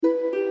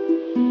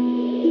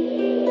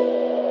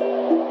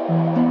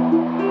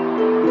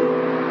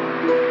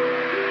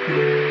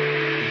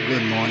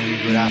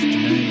good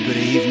afternoon, good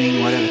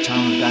evening, whatever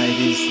time of day it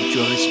is that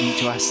you're listening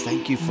to us.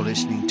 Thank you for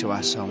listening to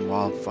us on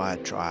Wildfire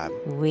Tribe.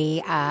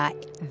 We are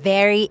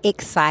very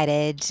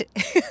excited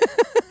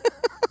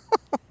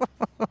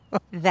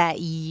that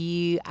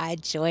you are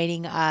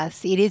joining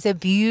us. It is a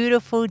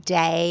beautiful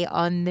day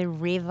on the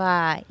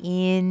river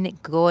in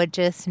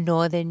gorgeous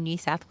northern New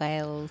South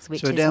Wales,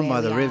 which So we're is down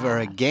where by the we river are.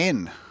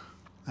 again,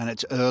 and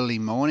it's early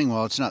morning.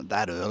 Well, it's not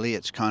that early.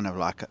 It's kind of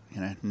like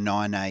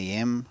 9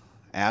 a.m.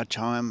 our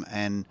time,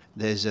 and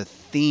there's a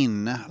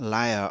thin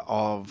layer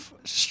of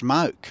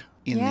smoke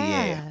in the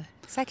air.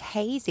 It's like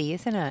hazy,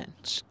 isn't it?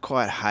 It's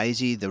quite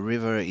hazy. The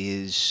river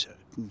is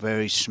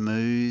very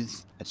smooth.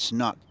 It's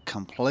not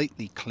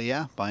completely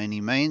clear by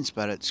any means,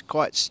 but it's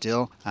quite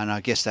still, and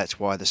I guess that's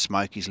why the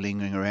smoke is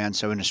lingering around.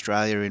 So in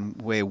Australia, in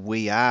where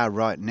we are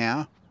right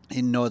now,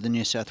 in northern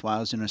New South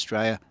Wales in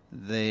Australia,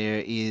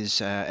 it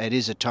is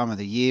a time of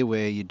the year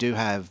where you do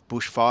have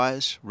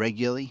bushfires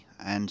regularly,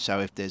 and so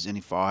if there's any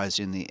fires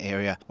in the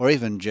area, or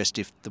even just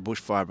if the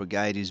bushfire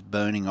brigade is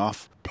burning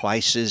off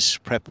places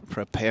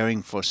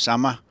preparing for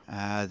summer,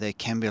 there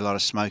can be a lot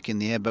of smoke in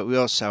the air. But we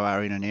also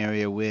are in an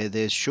area where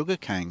there's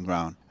sugarcane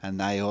grown, and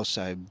they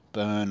also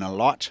burn a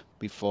lot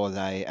before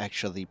they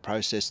actually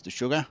process the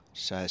sugar.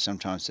 So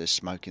sometimes there's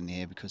smoke in the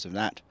air because of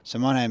that. So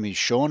my name is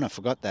Sean. I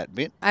forgot that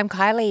bit. I'm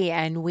Kylie,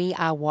 and we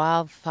are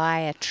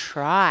Wildfire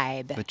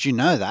Tribe. But you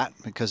know that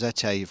because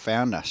that's how you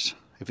found us.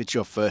 If it's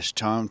your first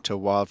time to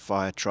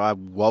Wildfire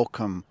Tribe,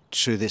 welcome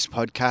to this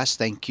podcast.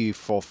 Thank you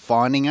for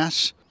finding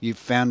us. You've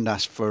found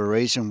us for a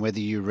reason, whether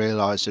you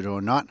realise it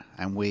or not.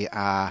 And we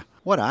are,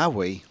 what are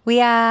we?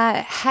 We are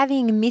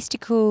having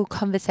mystical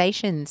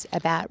conversations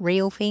about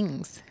real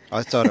things.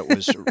 I thought it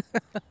was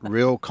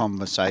real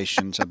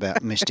conversations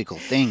about mystical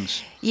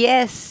things.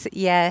 Yes,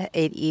 yeah,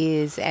 it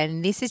is.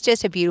 And this is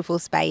just a beautiful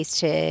space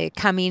to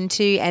come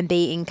into and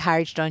be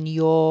encouraged on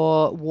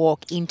your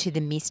walk into the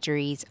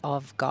mysteries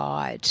of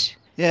God.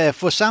 Yeah,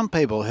 for some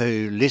people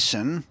who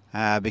listen,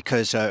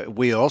 because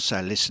we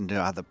also listen to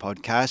other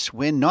podcasts,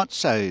 we're not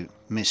so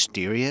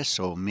mysterious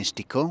or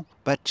mystical,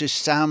 but to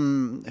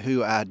some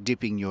who are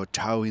dipping your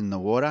toe in the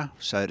water,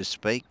 so to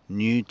speak,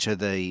 new to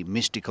the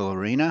mystical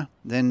arena,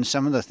 then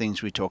some of the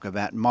things we talk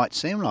about might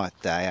seem like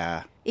they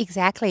are.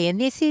 Exactly.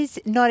 And this is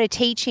not a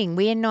teaching.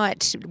 We're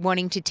not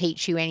wanting to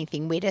teach you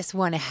anything. We just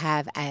want to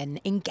have an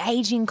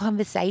engaging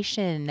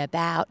conversation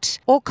about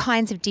all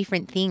kinds of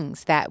different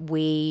things that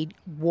we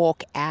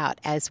walk out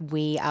as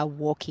we are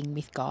walking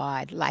with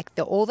God. Like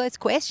all those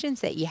questions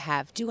that you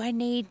have. Do I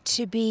need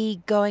to be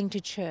going to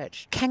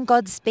church? Can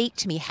God speak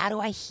to me? How do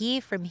I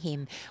hear from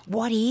him?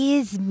 What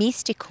is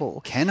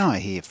mystical? Can I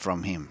hear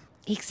from him?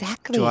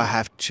 Exactly. Do I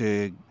have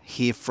to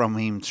hear from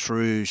him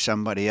through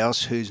somebody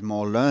else who's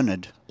more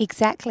learned?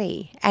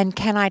 Exactly. And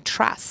can I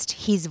trust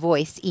his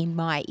voice in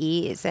my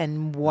ears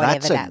and whatever that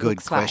looks like? That's a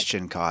good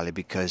question, Kylie,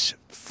 because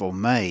for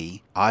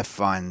me, I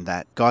find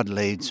that God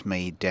leads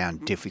me down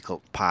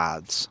difficult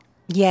paths.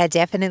 Yeah,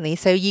 definitely.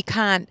 So you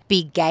can't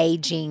be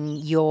gauging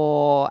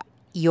your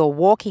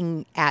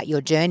walking out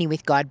your journey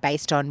with God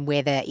based on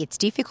whether it's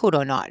difficult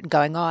or not.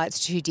 Going, oh,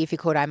 it's too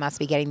difficult. I must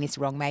be getting this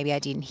wrong. Maybe I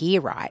didn't hear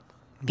right.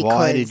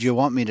 Why did you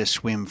want me to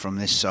swim from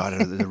this side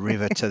of the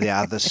river to the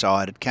other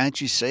side?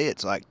 Can't you see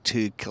it's like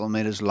 2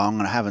 kilometres long,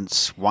 and I haven't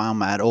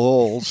swum at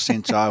all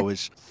since I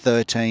was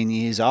 13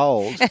 years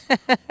old.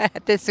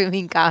 At the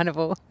swimming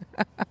carnival.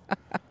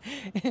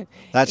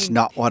 That's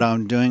not what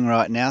I'm doing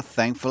right now,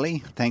 thankfully.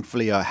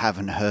 Thankfully, I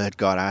haven't heard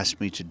God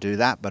ask me to do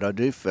that, but I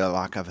do feel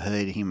like I've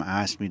heard him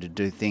ask me to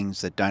do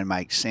things that don't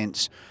make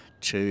sense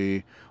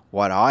to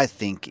what I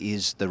think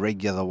is the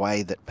regular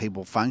way that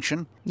people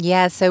function.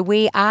 Yeah, so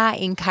we are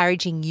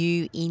encouraging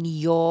you in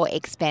your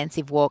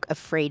expansive walk of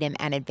freedom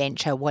and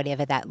adventure,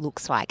 whatever that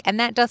looks like. And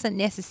that doesn't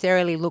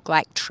necessarily look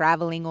like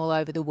traveling all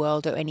over the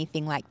world or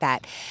anything like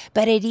that,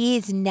 but it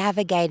is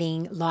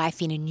navigating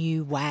life in a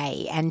new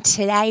way. And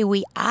today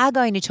we are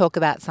going to talk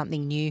about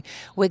something new.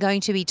 We're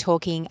going to be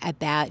talking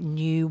about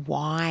new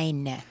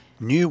wine.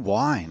 New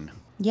wine?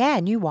 Yeah,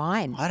 new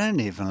wine. I don't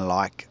even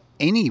like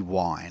any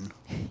wine.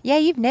 Yeah,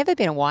 you've never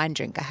been a wine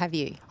drinker, have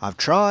you? I've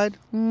tried.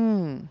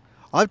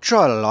 I've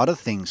tried a lot of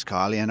things,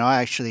 Kylie, and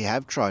I actually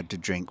have tried to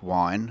drink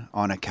wine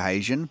on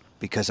occasion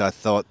because I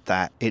thought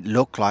that it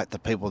looked like the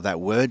people that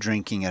were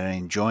drinking it and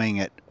enjoying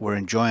it were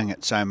enjoying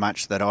it so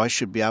much that I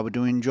should be able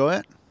to enjoy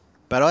it.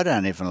 But I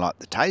don't even like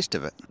the taste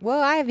of it.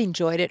 Well, I have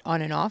enjoyed it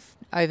on and off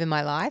over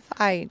my life.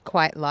 I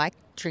quite like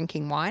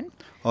drinking wine.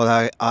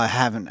 Although I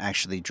haven't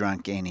actually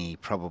drunk any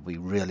probably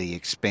really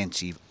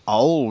expensive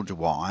old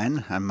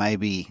wine, and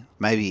maybe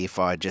if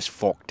I just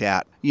forked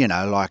out,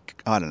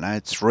 like, I don't know,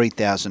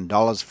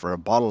 $3,000 for a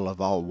bottle of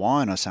old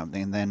wine or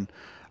something, then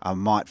I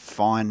might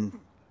find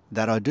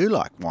that I do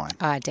like wine.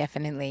 Oh,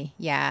 definitely.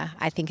 Yeah.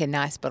 I think a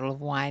nice bottle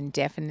of wine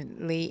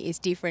definitely is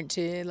different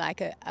to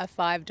like a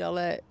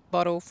 $5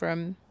 bottle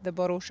from the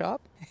bottle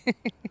shop.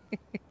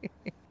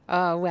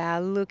 Oh, wow.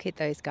 Look at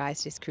those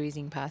guys just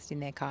cruising past in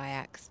their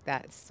kayaks.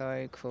 That's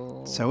so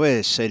cool. So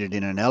we're seated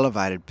in an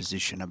elevated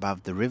position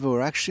above the river.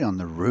 We're actually on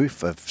the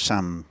roof of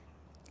some,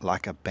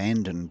 like,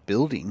 abandoned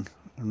building.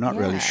 I'm not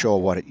really sure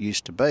what it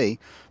used to be.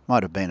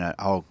 Might have been an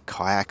old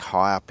kayak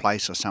hire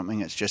place or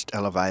something. It's just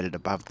elevated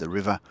above the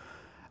river.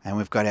 And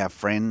we've got our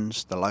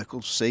friends, the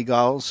local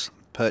seagulls,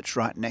 perched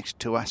right next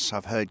to us.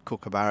 I've heard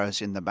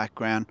kookaburras in the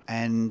background.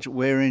 And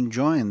we're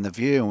enjoying the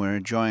view. We're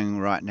enjoying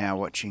right now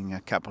watching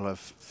a couple of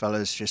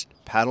fellas just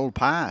paddle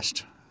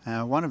past.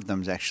 One of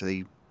them's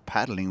actually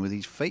paddling with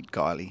his feet,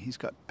 Kylie. He's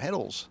got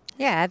pedals.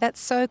 Yeah, that's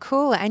so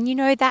cool. And,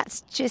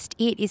 that's just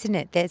it, isn't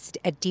it? There's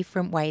a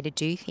different way to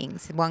do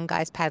things. One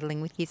guy's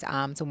paddling with his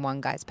arms and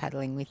one guy's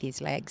paddling with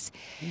his legs.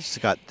 He's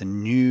got the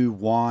new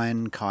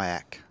wine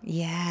kayak.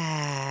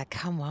 Yeah,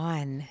 come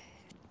on.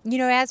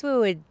 As we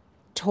were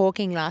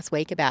talking last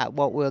week about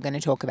what we were going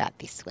to talk about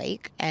this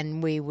week,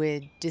 and we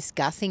were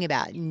discussing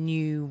about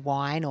new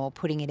wine or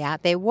putting it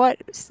out there, what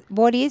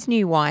is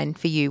new wine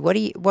for you? What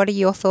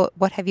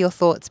have your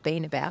thoughts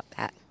been about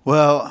that?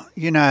 Well,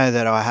 you know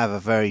that I have a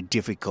very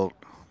difficult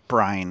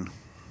brain.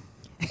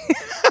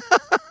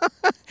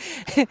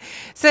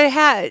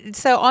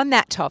 So on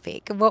that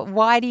topic,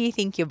 why do you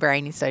think your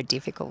brain is so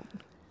difficult?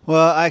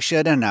 Well, actually,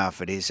 I don't know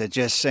if it is. It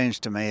just seems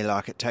to me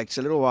like it takes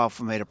a little while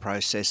for me to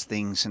process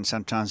things, and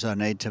sometimes I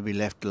need to be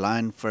left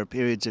alone for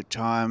periods of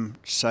time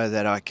so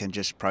that I can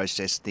just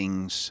process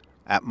things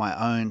at my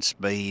own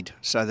speed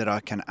so that I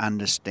can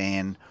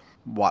understand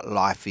what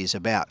life is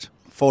about.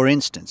 For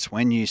instance,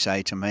 when you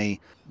say to me,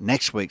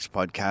 next week's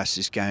podcast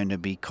is going to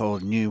be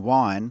called New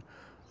Wine,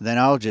 then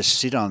I'll just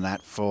sit on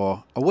that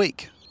for a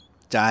week.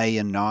 Day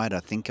and night, I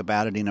think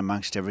about it in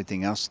amongst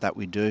everything else that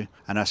we do,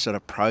 and I sort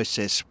of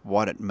process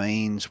what it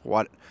means,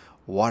 what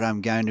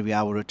I'm going to be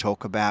able to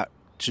talk about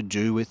to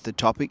do with the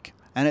topic.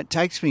 And it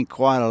takes me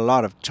quite a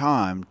lot of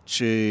time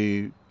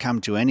to come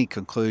to any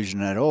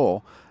conclusion at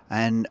all.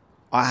 And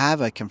I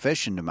have a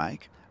confession to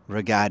make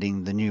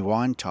regarding the new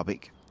wine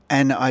topic.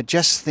 And I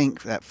just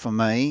think that for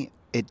me,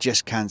 it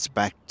just comes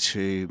back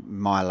to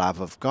my love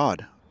of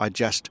God.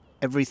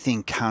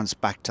 Everything comes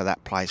back to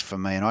that place for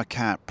me, and I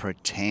can't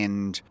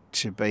pretend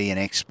to be an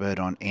expert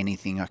on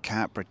anything. I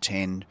can't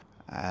pretend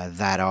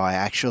that I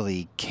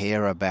actually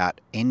care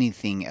about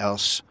anything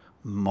else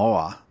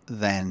more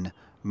than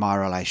my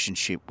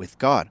relationship with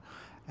God.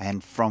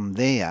 And from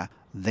there,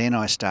 then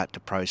I start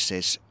to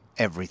process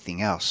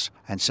everything else.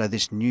 And so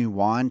this new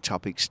wine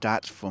topic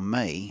starts for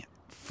me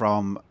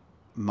from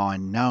my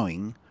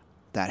knowing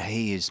that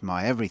He is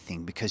my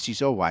everything, because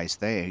He's always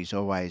there. He's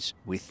always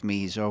with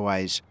me. He's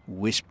always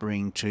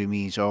whispering to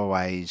me. He's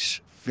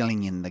always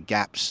filling in the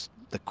gaps,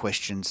 the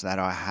questions that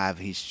I have.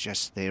 He's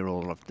just there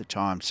all of the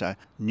time. So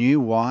new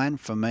wine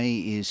for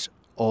me is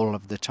all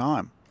of the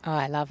time. Oh,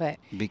 I love it.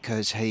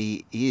 Because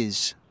He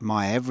is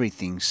my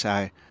everything.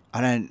 So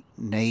I don't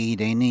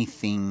need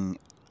anything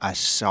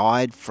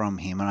aside from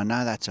Him. And I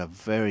know that's a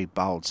very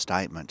bold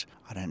statement.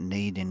 I don't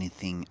need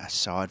anything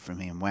aside from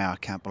Him. Wow, I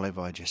can't believe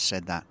I just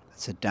said that.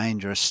 It's a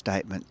dangerous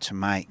statement to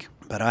make.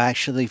 But I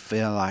actually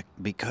feel like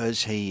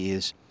because He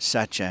is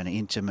such an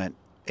intimate,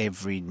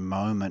 every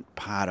moment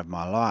part of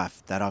my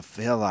life, that I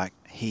feel like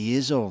He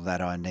is all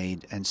that I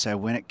need. And so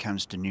when it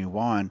comes to new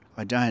wine,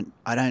 I don't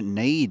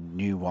need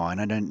new wine.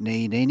 I don't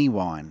need any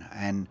wine.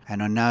 And I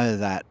know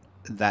that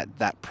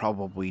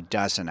probably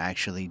doesn't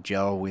actually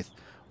gel with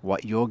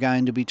what you're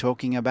going to be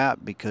talking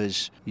about,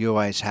 because you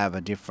always have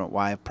a different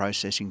way of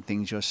processing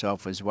things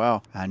yourself as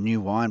well. New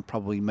wine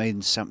probably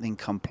means something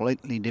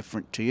completely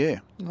different to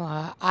you.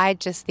 Well, I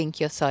just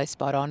think you're so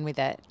spot on with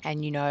it.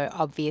 And,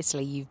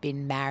 obviously you've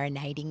been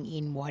marinating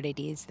in what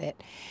it is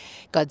that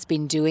God's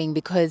been doing,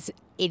 because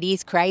it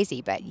is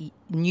crazy. But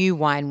new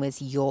wine was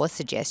your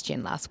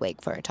suggestion last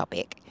week for a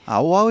topic.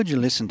 Oh, why would you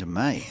listen to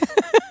me?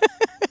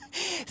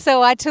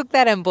 So I took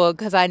that on board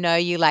because I know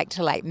you like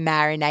to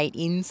marinate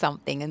in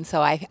something. And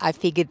so I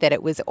figured that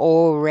it was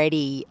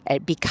already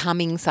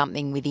becoming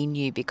something within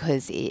you,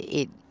 because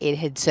it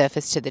had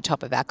surfaced to the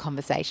top of our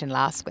conversation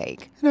last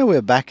week.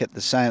 We're back at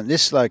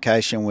this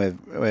location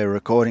we're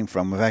recording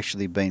from. We've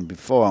actually been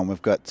before, and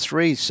we've got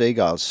 3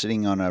 seagulls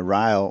sitting on a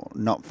rail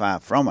not far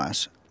from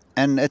us.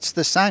 And it's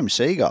the same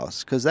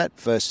seagulls, because that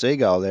first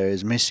seagull there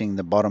is missing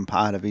the bottom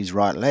part of his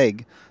right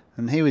leg.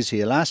 And he was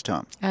here last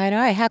time. I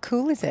know. How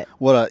cool is it?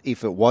 Well,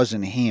 if it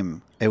wasn't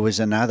him, it was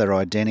another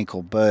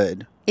identical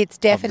bird. It's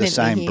definitely of the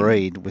same him.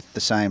 Breed with the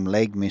same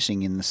leg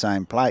missing in the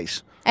same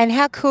place. And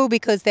how cool,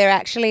 because they're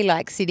actually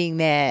sitting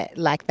there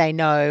they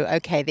know,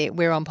 okay,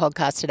 we're on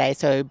podcast today,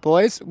 so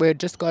boys, we're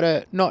just got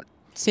to not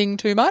sing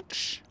too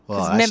much.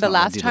 Well, remember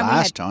last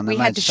time we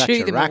had to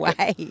shoo them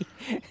away.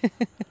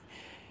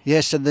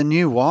 Yeah, so the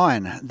new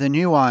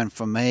wine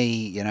for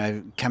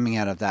me, coming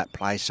out of that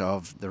place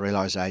of the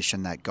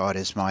realisation that God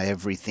is my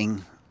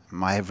everything,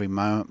 my every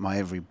moment, my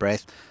every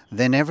breath,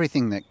 then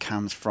everything that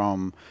comes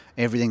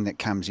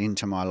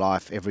into my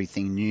life,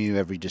 everything new,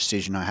 every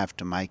decision I have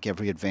to make,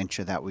 every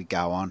adventure that we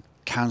go on,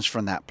 comes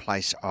from that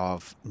place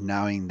of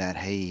knowing that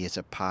He is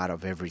a part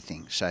of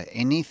everything. So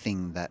any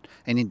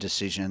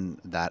decision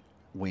that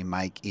we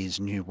make is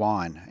new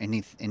wine.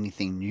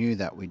 Anything new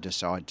that we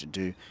decide to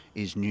do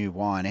is new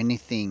wine.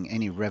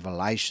 Any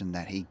revelation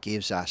that He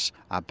gives us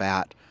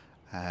about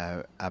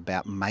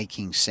about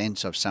making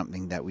sense of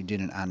something that we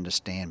didn't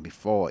understand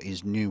before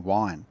is new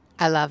wine.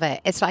 I love it.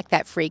 It's like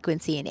that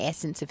frequency and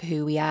essence of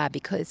who we are,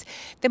 because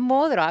the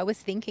more that I was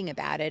thinking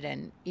about it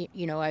and,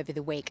 over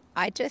the week,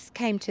 I just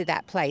came to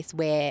that place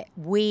where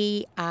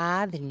we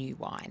are the new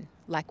wine.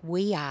 Like,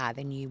 we are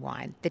the new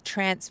wine, the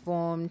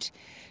transformed,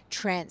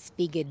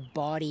 transfigured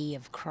body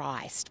of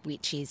Christ,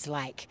 which is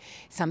like,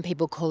 some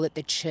people call it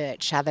the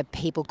church, other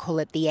people call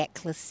it the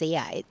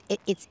ecclesia.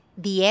 It's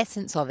the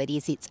essence of it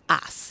is it's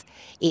us.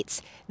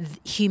 It's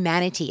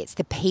humanity. It's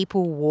the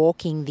people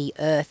walking the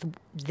earth,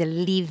 the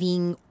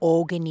living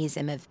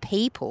organism of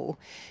people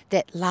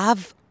that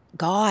love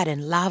God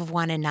and love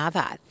one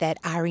another, that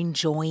are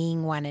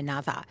enjoying one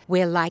another.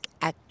 We're like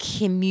a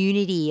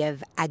community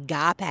of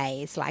agape.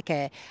 It's like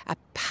a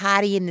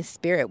party in the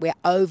spirit. We're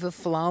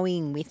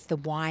overflowing with the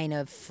wine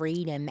of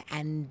freedom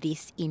and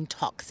this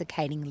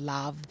intoxicating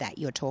love that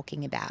you're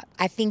talking about.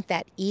 I think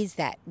that is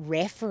that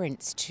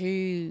reference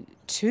to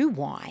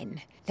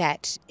wine,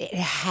 that it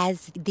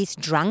has this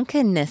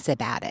drunkenness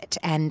about it.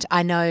 And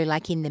I know,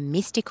 like, in the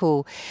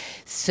mystical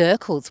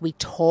circles, we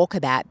talk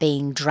about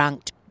being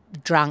drunk,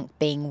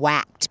 being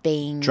whacked,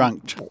 being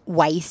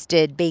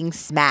wasted, being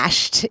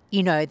smashed,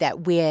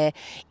 that we're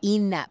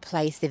in that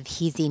place of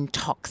his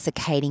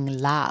intoxicating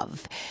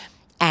love.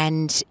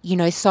 And,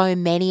 so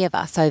many of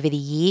us over the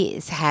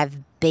years have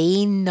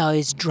been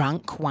those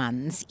drunk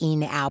ones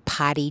in our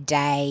party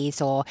days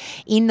or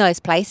in those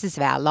places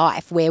of our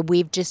life where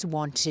we've just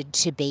wanted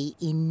to be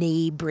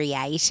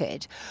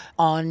inebriated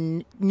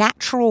on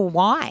natural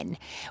wine,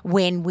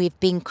 when we've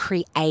been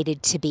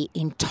created to be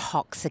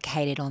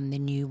intoxicated on the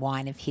new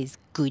wine of his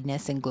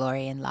goodness and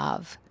glory and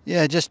love.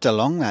 Yeah, just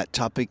along that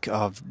topic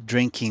of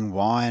drinking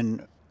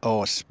wine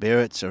or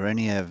spirits or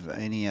any of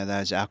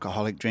those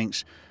alcoholic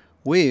drinks,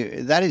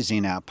 that is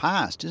in our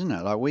past, isn't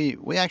it? Like,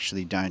 we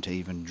actually don't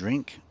even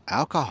drink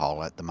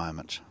alcohol at the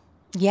moment.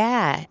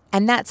 Yeah,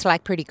 and that's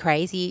like pretty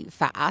crazy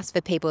for us, for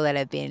people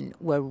that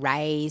were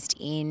raised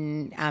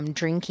in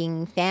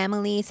drinking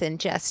families and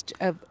just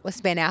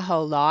spent our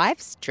whole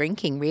lives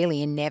drinking,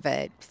 really, and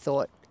never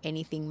thought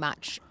anything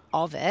much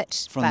of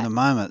it. From the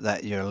moment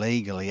that you're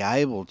legally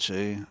able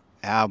to,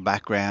 our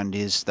background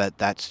is that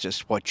that's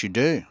just what you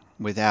do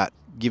without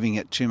giving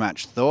it too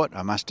much thought.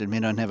 I must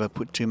admit, I never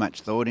put too much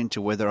thought into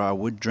whether I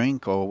would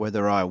drink or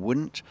whether I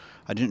wouldn't.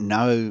 I didn't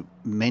know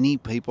many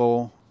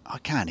people. I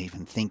can't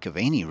even think of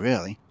any,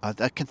 really.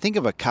 I can think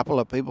of a couple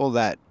of people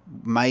that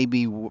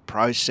maybe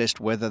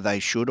processed whether they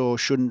should or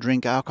shouldn't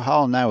drink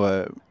alcohol, and they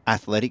were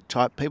athletic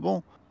type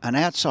people. And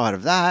outside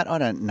of that, I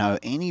don't know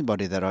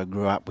anybody that I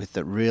grew up with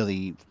that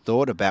really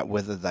thought about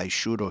whether they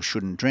should or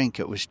shouldn't drink.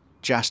 It was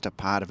just a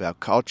part of our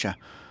culture,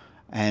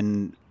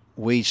 and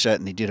we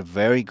certainly did a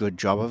very good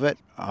job of it.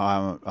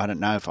 I don't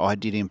know if I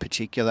did in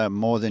particular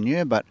more than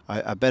you, but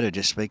I better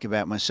just speak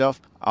about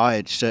myself. I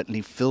had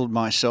certainly filled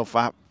myself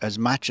up as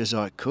much as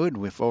I could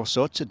with all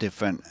sorts of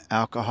different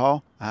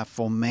alcohol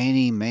for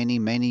many, many,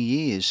 many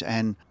years.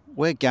 And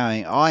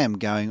I am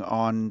going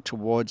on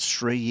towards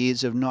 3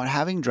 years of not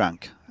having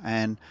drunk.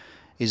 And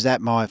is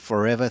that my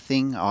forever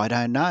thing? I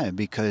don't know,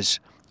 because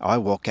I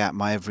walk out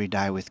my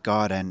everyday with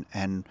God,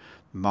 and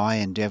my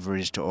endeavour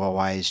is to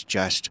always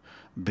just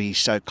be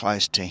so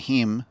close to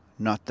him,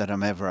 not that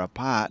I'm ever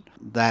apart,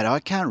 that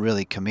I can't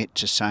really commit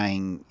to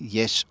saying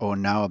yes or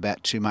no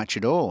about too much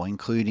at all,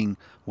 including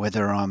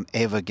whether I'm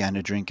ever going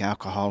to drink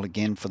alcohol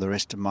again for the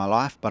rest of my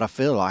life. But I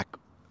feel like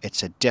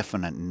it's a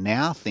definite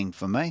now thing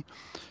for me.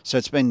 So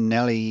it's been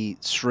nearly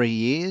 3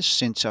 years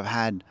since I've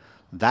had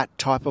that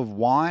type of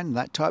wine,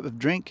 that type of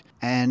drink.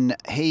 And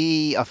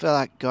I feel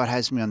like God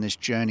has me on this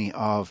journey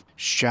of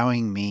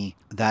showing me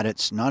that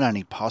it's not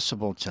only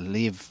possible to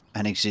live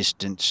an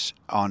existence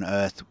on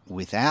earth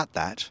without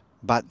that,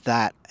 but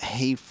that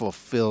he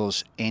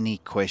fulfills any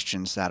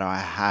questions that I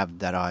have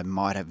that I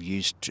might have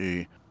used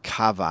to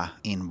cover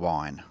in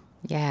wine.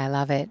 Yeah, I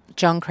love it.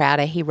 John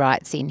Crowder, he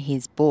writes in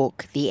his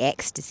book, The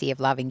Ecstasy of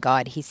Loving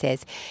God, he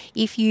says,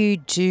 if you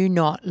do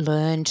not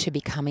learn to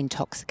become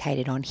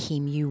intoxicated on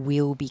him, you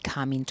will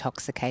become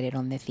intoxicated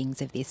on the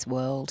things of this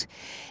world.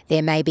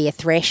 There may be a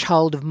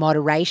threshold of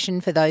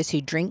moderation for those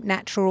who drink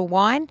natural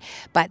wine,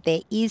 but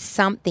there is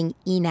something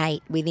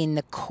innate within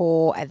the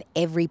core of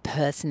every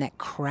person that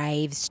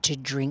craves to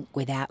drink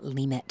without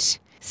limit.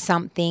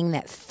 Something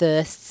that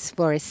thirsts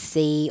for a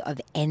sea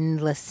of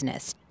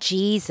endlessness.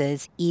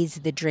 Jesus is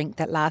the drink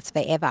that lasts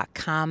forever.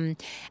 Come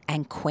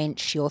and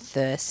quench your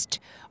thirst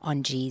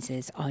on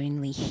Jesus.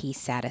 Only he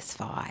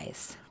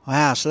satisfies.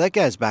 Wow, so that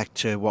goes back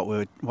to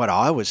what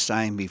I was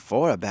saying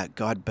before about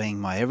God being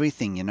my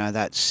everything.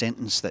 That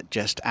sentence that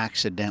just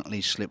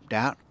accidentally slipped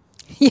out.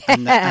 Yeah.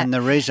 And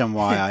the reason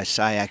why I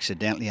say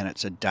accidentally, and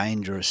it's a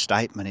dangerous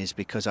statement, is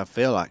because I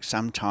feel like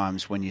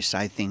sometimes when you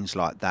say things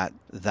like that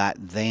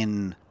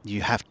then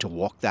you have to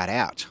walk that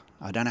out.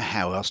 I don't know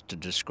how else to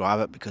describe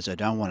it, because I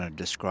don't want to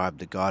describe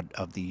the God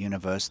of the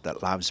universe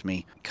that loves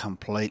me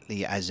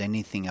completely as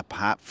anything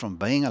apart from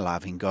being a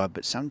loving God.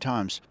 But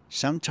sometimes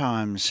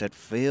it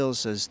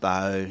feels as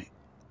though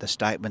the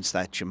statements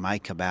that you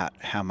make about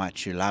how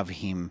much you love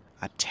him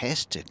are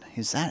tested.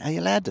 Are you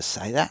allowed to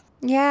say that?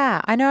 Yeah,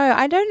 I know.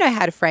 I don't know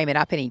how to frame it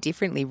up any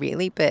differently,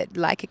 really, but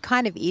like it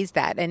kind of is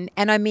that. And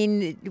I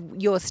mean,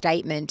 your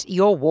statement,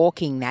 you're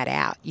walking that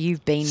out.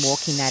 You've been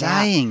walking that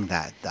out. Saying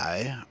that,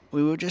 though,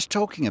 we were just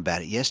talking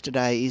about it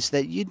yesterday, is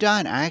that you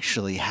don't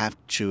actually have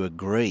to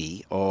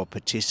agree or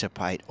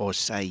participate or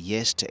say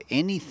yes to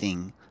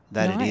anything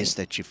that No. it is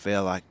that you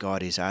feel like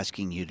God is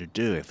asking you to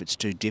do if it's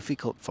too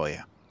difficult for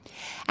you.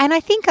 And I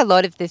think a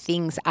lot of the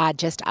things are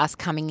just us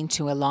coming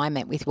into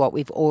alignment with what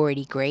we've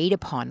already agreed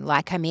upon.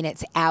 Like, I mean,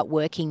 it's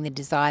outworking the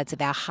desires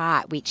of our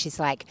heart, which is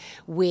like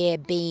we're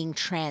being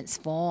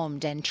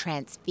transformed and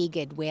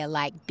transfigured. We're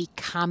like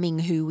becoming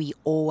who we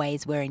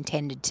always were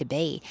intended to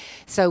be.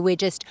 So we're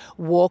just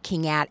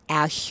walking out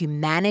our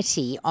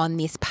humanity on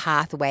this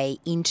pathway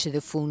into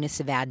the fullness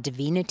of our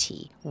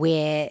divinity,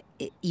 where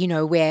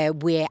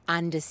we're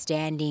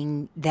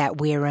understanding that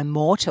we're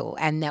immortal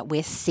and that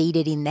we're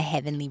seated in the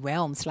heavenly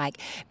realms. Like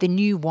the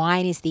new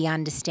wine is the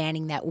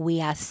understanding that we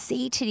are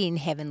seated in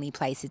heavenly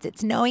places.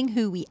 It's knowing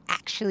who we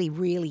actually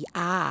really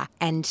are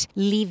and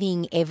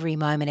living every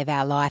moment of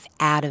our life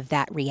out of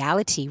that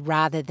reality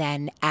rather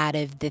than out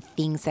of the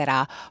things that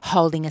are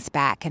holding us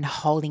back and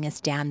holding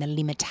us down, the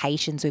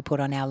limitations we put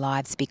on our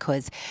lives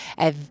because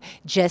of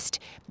just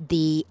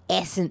the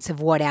essence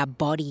of what our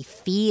body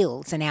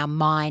feels and our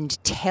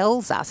mind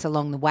tells us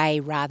along the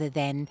way rather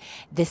than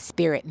the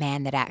spirit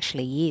man that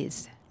actually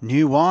is.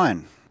 New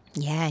wine.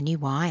 Yeah, new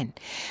wine.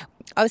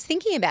 I was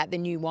thinking about the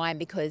new wine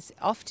because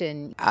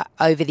often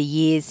over the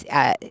years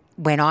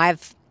when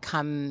I've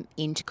come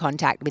into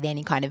contact with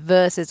any kind of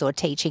verses or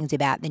teachings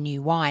about the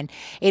new wine,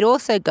 it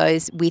also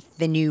goes with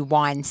the new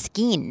wine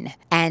skin.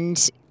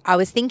 And I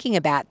was thinking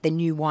about the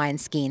new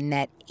wineskin,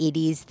 that it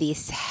is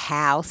this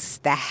house,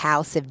 the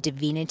house of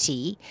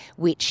divinity,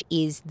 which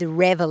is the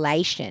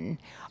revelation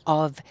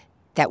of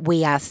that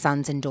we are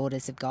sons and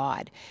daughters of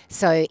God.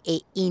 So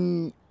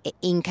in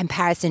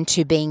comparison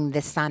to being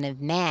the son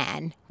of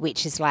man,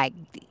 which is like,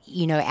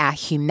 our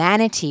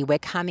humanity, we're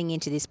coming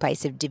into this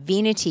place of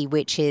divinity,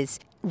 which is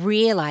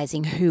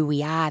realizing who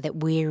we are, that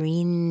we're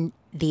in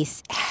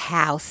this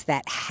house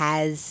that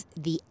has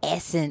the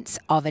essence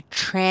of a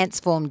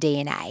transformed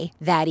DNA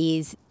that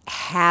is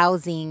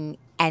housing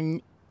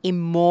an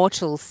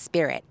immortal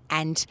spirit.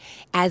 And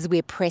as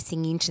we're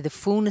pressing into the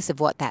fullness of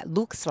what that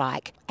looks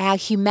like, our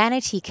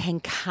humanity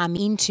can come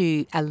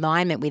into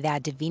alignment with our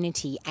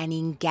divinity and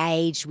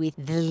engage with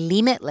the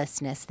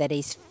limitlessness that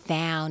is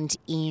found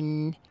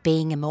in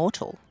being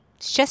immortal.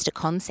 It's just a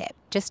concept,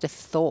 just a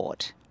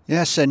thought.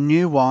 Yeah, so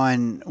new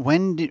wine,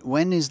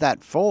 when is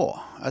that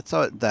for? I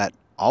thought that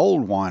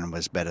old wine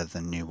was better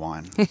than new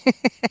wine.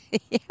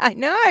 Yeah, I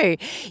know.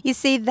 You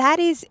see, that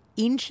is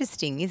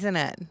interesting, isn't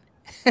it?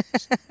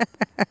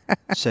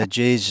 So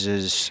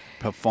Jesus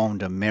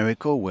performed a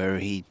miracle where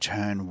he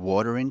turned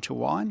water into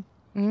wine?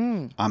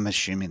 I'm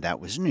assuming that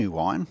was new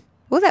wine.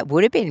 Well, that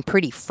would have been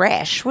pretty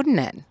fresh, wouldn't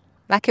it?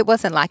 Like it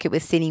wasn't like it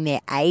was sitting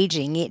there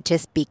aging. It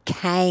just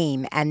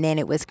became and then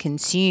it was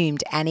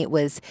consumed, and it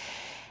was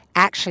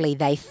actually,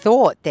 they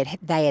thought that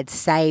they had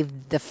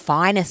saved the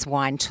finest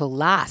wine till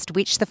last,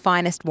 which the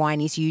finest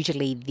wine is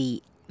usually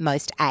the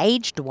most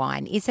aged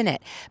wine, isn't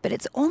it? But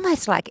it's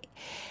almost like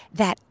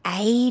that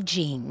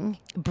aging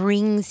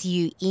brings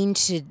you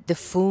into the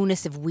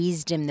fullness of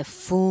wisdom, the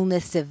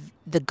fullness of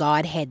the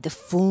Godhead, the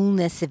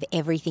fullness of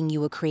everything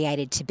you were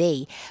created to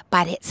be.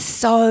 But it's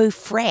so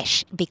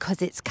fresh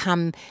because it's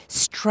come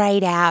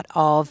straight out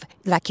of,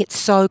 like, it's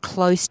so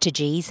close to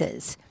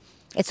Jesus.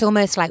 It's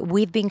almost like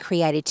we've been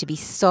created to be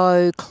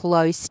so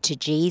close to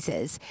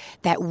Jesus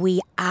that we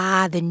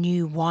are the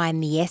new wine,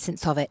 the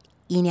essence of it,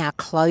 in our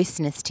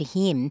closeness to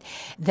him,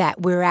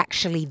 that we're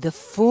actually the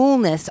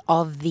fullness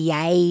of the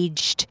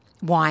aged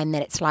wine,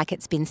 that it's like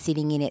it's been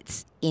sitting in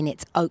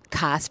its oak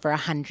cask for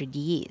 100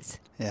 years.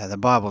 Yeah, the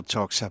Bible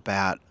talks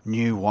about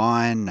new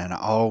wine and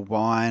old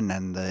wine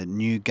and the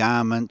new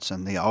garments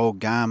and the old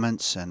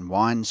garments and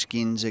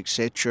wineskins,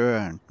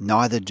 etc. And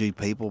neither do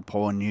people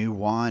pour new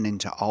wine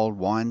into old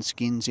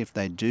wineskins. If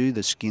they do,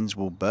 the skins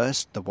will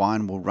burst, the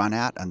wine will run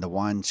out, and the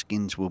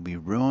wineskins will be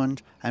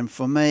ruined. And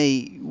for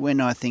me,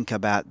 when I think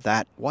about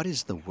that, what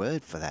is the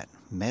word for that?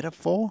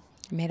 Metaphor?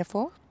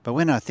 Metaphor? But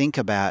when I think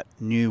about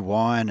new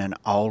wine and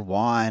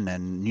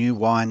new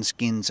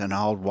wineskins and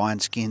old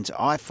wineskins,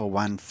 I for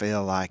one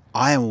feel like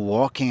I am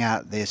walking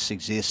out this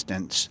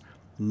existence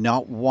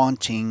not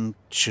wanting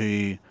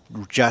to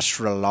just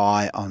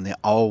rely on the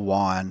old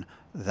wine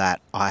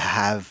that I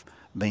have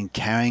been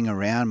carrying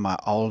around, my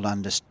old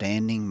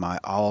understanding, my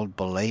old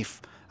belief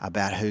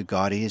about who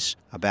God is,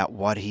 about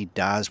what he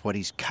does, what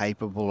he's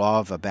capable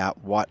of,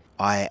 about what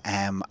I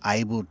am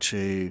able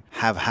to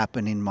have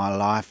happen in my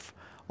life.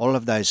 All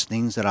of those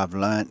things that I've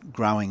learnt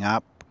growing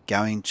up,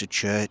 going to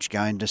church,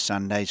 going to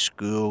Sunday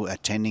school,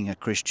 attending a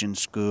Christian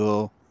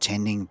school,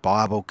 attending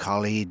Bible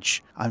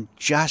college. I'm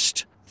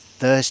just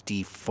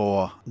thirsty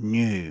for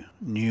new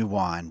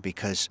wine,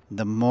 because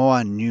the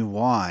more new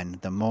wine,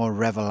 the more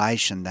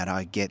revelation that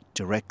I get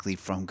directly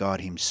from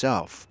God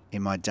himself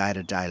in my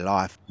day-to-day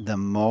life, the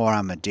more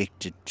I'm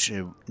addicted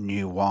to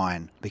new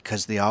wine,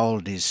 because the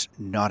old is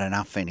not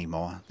enough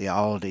anymore. The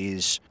old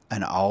is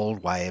an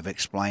old way of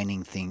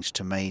explaining things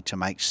to me to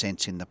make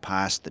sense in the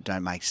past that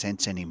don't make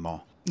sense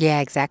anymore.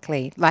 Yeah,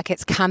 exactly. Like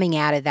it's coming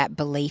out of that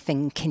belief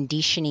and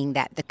conditioning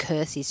that the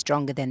curse is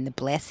stronger than the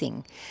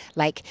blessing.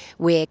 Like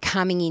we're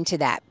coming into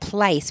that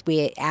place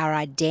where our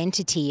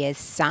identity as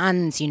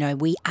sons,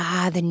 we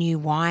are the new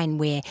wine,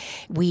 where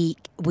we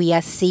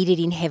are seated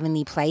in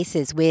heavenly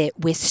places, where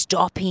we're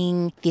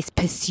stopping this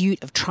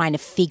pursuit of trying to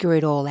figure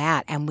it all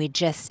out, and we're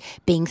just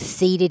being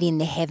seated in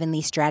the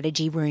heavenly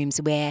strategy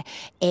rooms where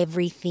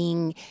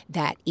everything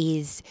that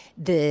is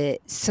the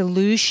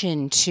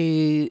solution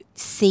to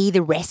see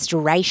the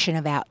restoration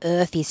of our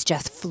earth is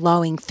just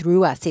flowing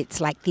through us.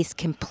 It's like this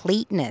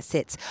completeness.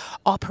 It's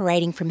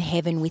operating from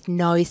heaven with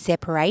no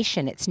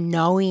separation. It's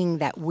knowing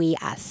that we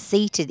are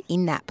seated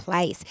in that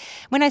place.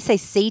 When I say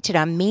seated,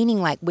 I'm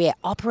meaning like we're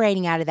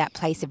operating out of that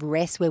place of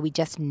rest where we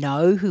just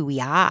know who we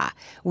are.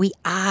 We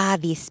are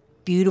this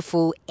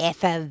beautiful,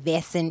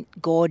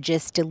 effervescent,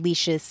 gorgeous,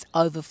 delicious,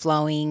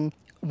 overflowing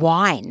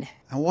wine.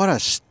 And what a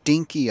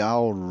stinky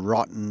old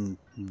rotten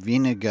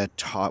vinegar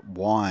type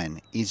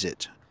wine is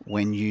it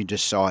when you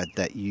decide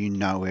that you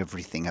know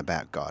everything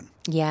about God.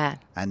 Yeah.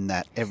 And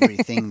that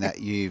everything that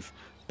you've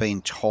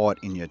been taught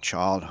in your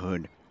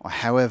childhood, or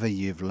however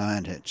you've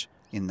learned it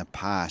in the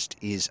past,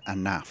 is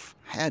enough.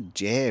 How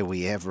dare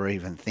we ever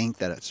even think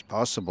that it's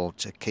possible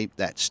to keep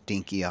that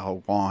stinky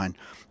old wine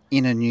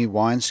in a new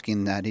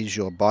wineskin that is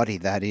your body,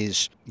 that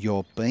is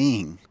your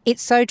being?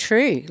 It's so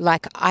true.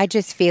 Like, I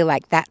just feel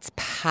like that's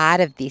part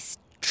of this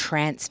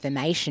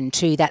transformation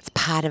too. That's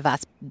part of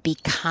us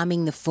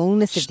becoming the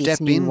fullness of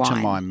this new wine. Step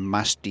into my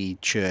musty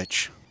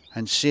church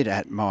and sit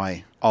at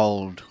my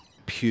old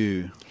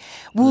pew.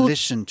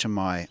 Listen to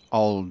my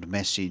old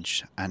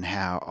message and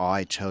how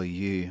I tell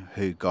you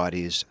who God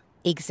is.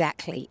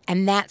 Exactly.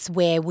 And that's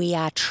where we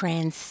are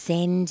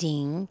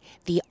transcending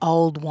the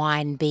old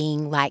wine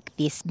being like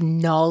this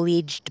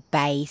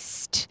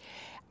knowledge-based,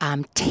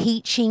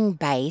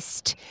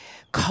 teaching-based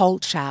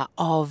culture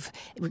of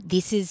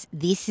this is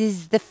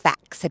the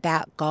facts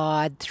about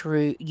God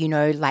through,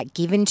 like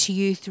given to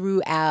you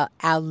through our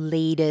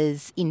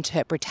leaders'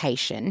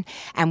 interpretation,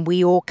 and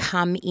we all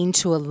come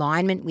into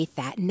alignment with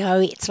that. No,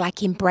 it's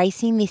like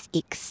embracing this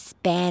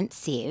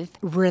expansive,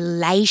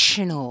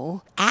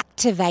 relational,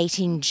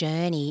 activating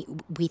journey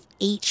with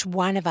each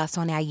one of us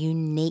on our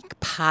unique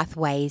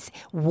pathways,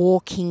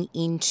 walking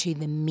into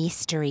the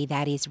mystery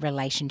that is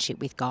relationship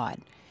with God.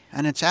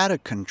 And it's out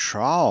of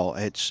control.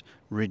 It's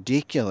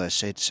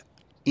ridiculous. It's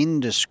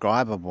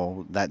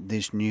indescribable that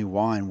this new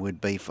wine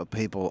would be for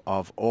people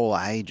of all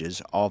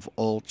ages, of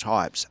all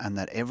types, and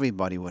that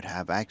everybody would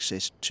have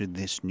access to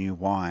this new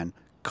wine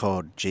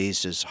called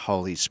Jesus,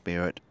 Holy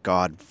Spirit,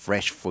 God,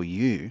 fresh for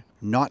you,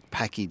 not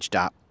packaged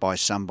up by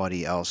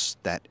somebody else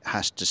that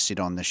has to sit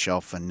on the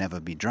shelf and never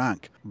be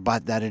drunk,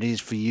 but that it is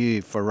for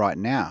you for right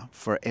now,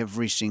 for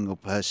every single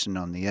person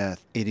on the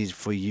earth. It is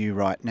for you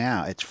right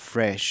now. It's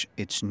fresh,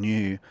 it's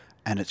new,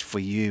 and it's for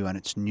you, and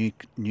it's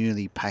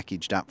newly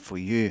packaged up for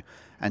you.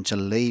 And to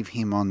leave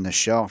him on the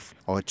shelf,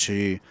 or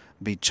to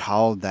be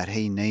told that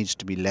he needs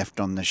to be left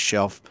on the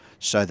shelf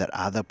so that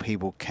other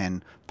people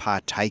can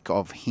partake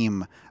of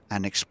him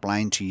and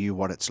explain to you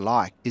what it's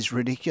like, is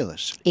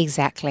ridiculous.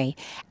 Exactly.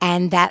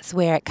 And that's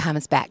where it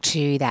comes back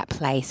to that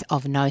place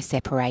of no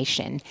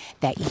separation,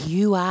 that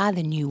you are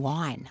the new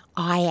wine.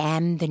 I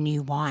am the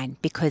new wine,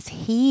 because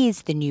he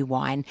is the new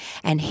wine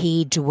and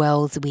he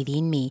dwells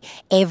within me.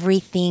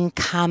 Everything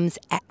comes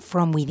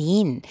from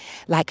within,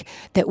 like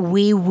that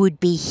we would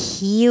be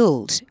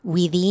healed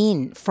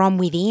within, from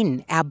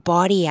within. Our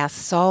body, our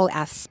soul,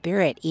 our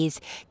spirit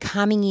is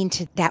coming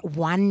into that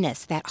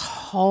oneness, that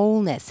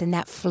wholeness, and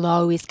that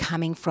flow is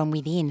coming from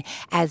within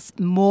as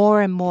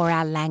more and more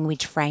our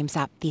language frames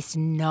up this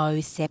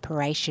no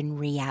separation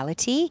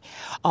reality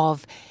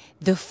of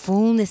the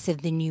fullness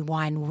of the new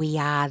wine. We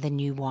are the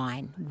new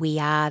wine. We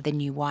are the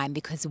new wine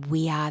because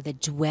we are the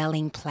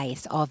dwelling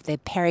place of the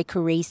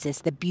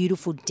perichoresis, the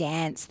beautiful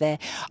dance, the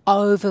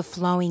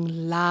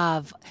overflowing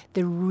love,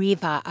 the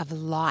river of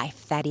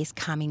life that is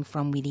coming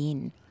from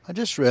within. I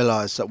just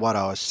realised that what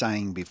I was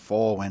saying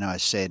before when I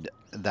said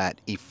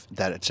that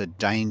it's a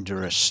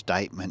dangerous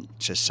statement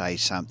to say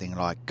something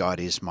like God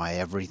is my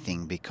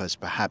everything, because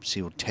perhaps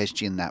he'll test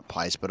you in that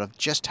place. But I've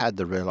just had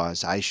the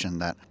realisation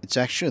that it's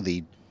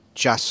actually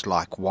just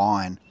like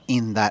wine,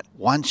 in that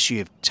once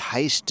you've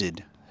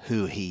tasted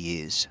who he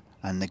is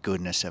and the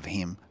goodness of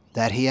him,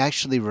 that he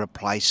actually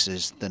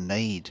replaces the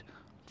need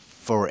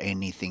for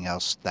anything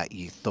else that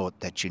you thought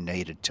that you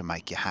needed to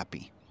make you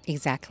happy.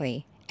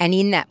 Exactly. And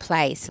in that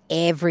place,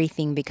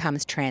 everything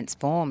becomes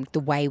transformed. The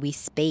way we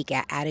speak,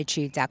 our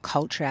attitudes, our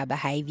culture, our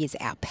behaviours,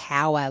 our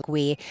power.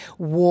 We're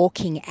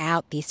walking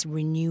out this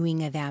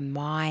renewing of our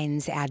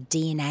minds. Our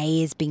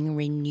DNA is being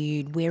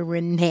renewed. We're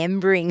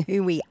remembering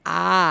who we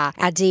are.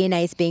 Our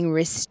DNA is being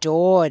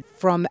restored.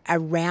 From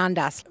around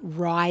us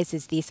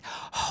rises this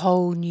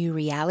whole new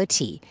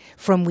reality.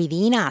 From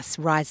within us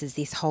rises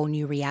this whole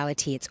new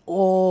reality. It's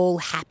all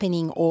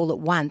happening all at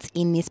once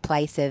in this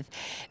place of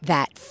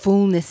that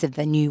fullness of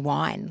the new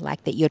wine,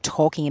 like that you're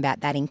talking about,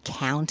 that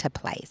encounter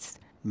place.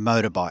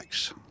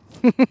 Motorbikes.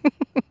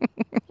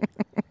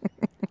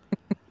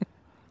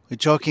 We're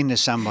talking to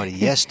somebody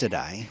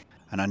yesterday,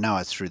 and I know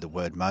I threw the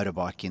word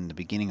motorbike in the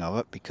beginning of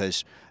it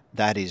because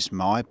that is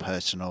my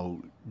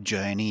personal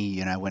journey,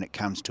 you know, when it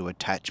comes to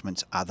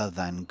attachments other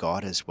than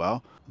God as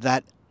well.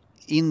 That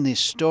in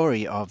this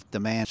story of the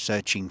man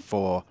searching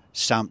for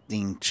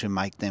something to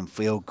make them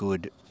feel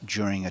good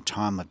during a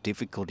time of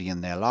difficulty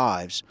in their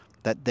lives,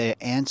 that their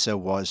answer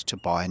was to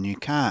buy a new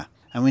car.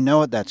 And we know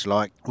what that's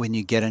like when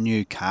you get a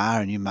new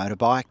car, a new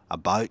motorbike, a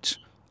boat,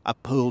 a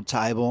pool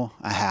table,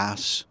 a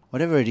house,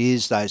 whatever it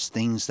is, those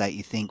things that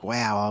you think,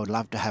 wow, I would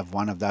love to have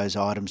one of those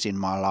items in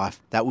my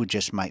life. That would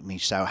just make me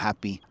so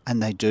happy.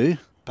 And they do,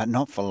 but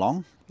not for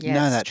long. Yeah, you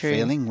know that true.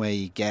 feeling where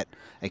you get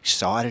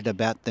excited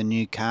about the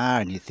new car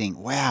and you think,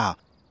 wow,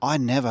 I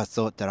never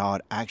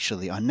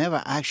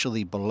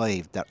actually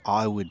believed that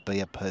I would be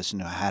a person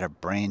who had a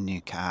brand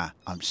new car.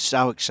 I'm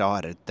so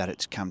excited that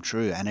it's come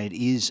true, and it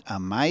is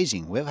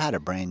amazing. We've had a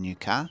brand new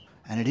car,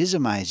 and it is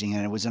amazing,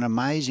 and it was an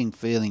amazing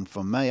feeling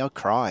for me. I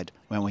cried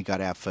when we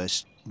got our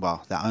first,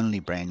 the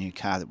only brand new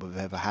car that we've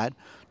ever had,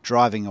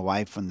 driving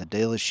away from the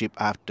dealership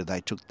after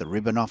they took the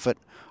ribbon off it.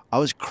 I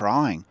was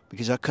crying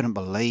because I couldn't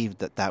believe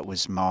that that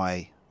was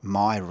my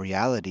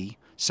reality.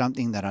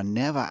 Something that I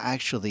never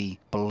actually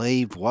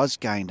believed was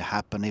going to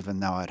happen,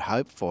 even though I'd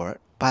hoped for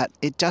it. But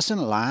it doesn't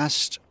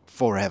last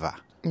forever.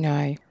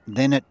 No.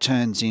 Then it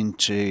turns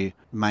into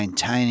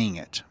maintaining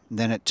it.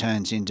 Then it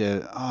turns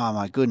into, oh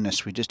my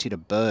goodness, we just hit a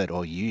bird,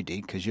 or you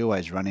did, because you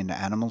always run into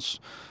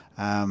animals,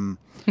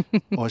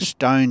 or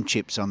stone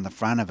chips on the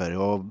front of it,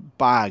 or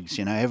bugs.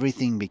 You know,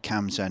 everything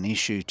becomes an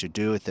issue to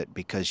do with it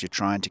because you're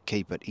trying to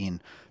keep it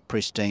in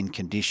pristine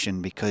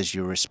condition because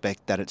you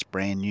respect that it's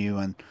brand new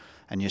and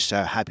you're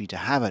so happy to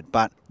have it.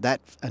 But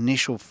that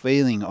initial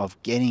feeling of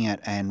getting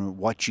it and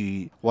what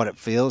it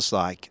feels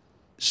like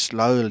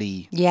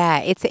slowly. Yeah,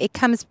 I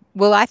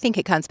think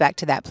it comes back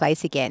to that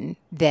place again,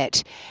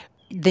 that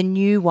the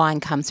new wine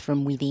comes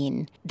from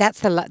within. That's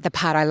the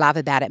part I love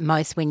about it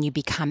most, when you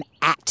become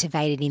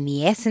activated in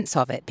the essence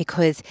of it,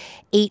 because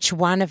each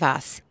one of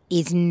us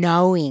is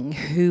knowing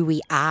who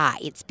we are.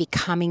 It's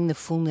becoming the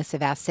fullness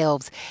of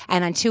ourselves.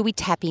 And until we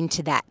tap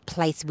into that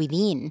place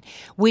within,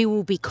 we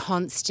will be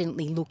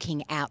constantly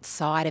looking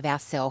outside of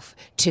ourselves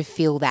to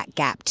fill that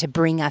gap, to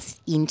bring us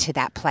into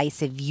that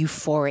place of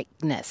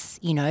euphoricness,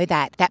 you know,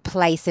 that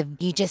place of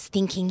you just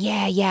thinking,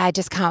 yeah, I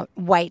just can't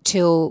wait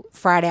till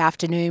Friday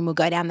afternoon. We'll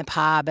go down the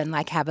pub and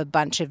like have a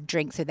bunch of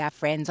drinks with our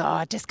friends. Oh,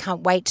 I just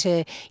can't wait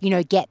to, you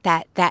know, get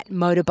that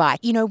motorbike,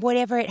 you know,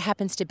 whatever it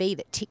happens to be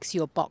that ticks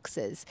your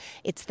boxes.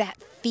 It's that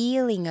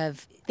feeling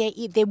of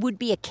there would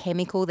be a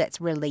chemical that's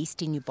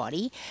released in your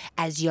body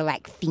as you're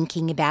like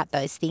thinking about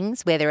those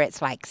things, whether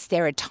it's like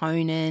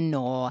serotonin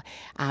or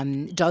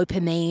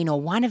dopamine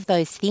or one of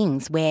those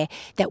things where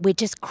that we're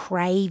just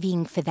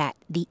craving for that,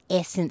 the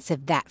essence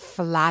of that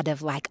flood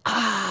of like,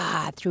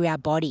 through our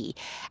body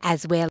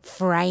as we're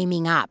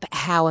framing up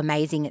how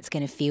amazing it's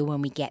going to feel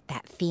when we get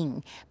that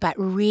thing. But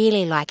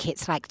really, like,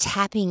 it's like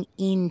tapping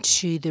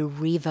into the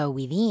river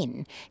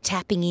within,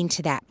 tapping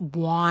into that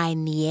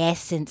wine, the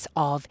essence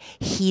of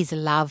his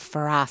love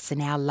for us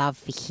and our love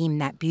for him,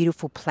 that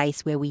beautiful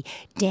place where we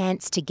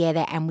dance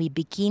together and we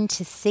begin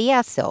to see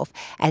ourselves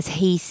as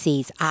he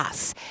sees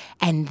us.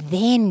 And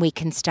then we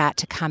can start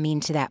to come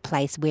into that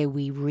place where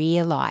we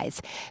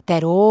realize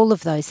that all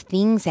of those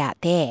things out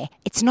there,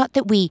 it's not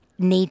that we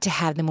need to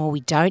have them or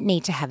we don't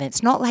need to have them.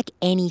 It's not like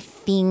any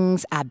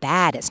things are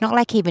bad. It's not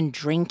like even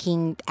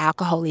drinking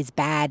alcohol is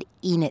bad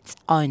in its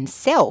own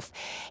self.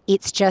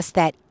 It's just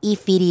that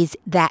if it is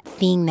that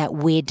thing that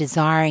we're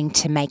desiring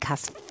to make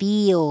us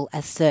feel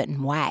a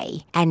certain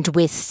way, and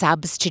we're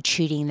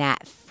substituting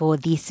that for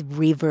this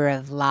river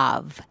of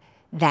love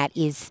that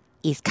is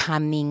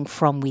coming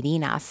from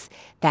within us,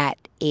 that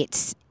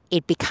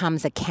it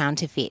becomes a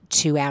counterfeit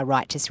to our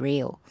righteous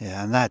real.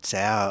 Yeah, and that's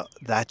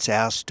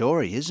our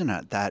story, isn't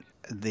it? That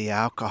the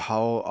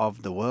alcohol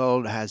of the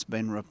world has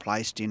been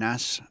replaced in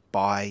us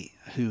by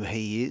who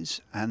he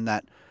is, and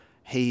that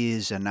he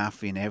is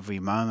enough in every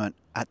moment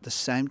at the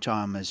same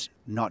time as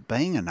not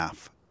being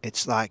enough.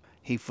 It's like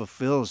he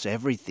fulfills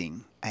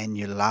everything, and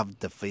you love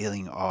the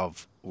feeling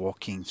of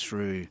walking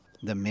through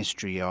the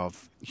mystery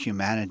of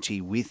humanity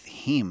with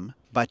him,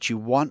 but you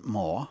want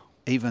more,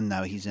 even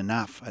though he's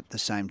enough at the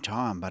same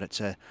time. But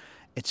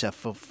it's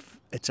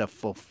a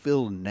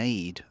fulfilled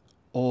need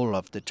all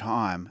of the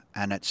time,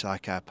 and it's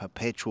like a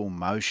perpetual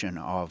motion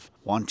of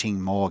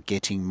wanting more,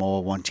 getting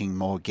more, wanting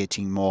more,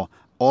 getting more,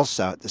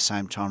 also at the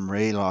same time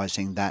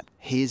realizing that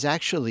he is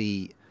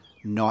actually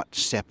not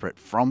separate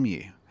from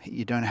you.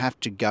 You don't have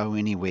to go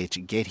anywhere to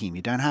get him.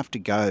 You don't have to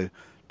go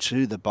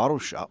to the bottle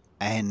shop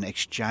and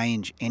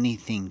exchange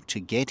anything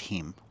to get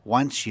him.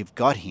 Once you've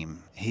got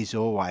him, he's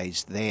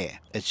always there.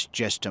 It's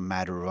just a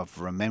matter of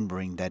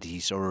remembering that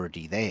he's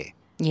already there.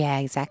 Yeah,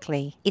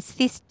 exactly. It's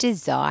this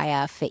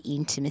desire for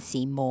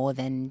intimacy more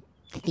than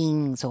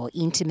things, or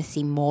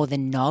intimacy more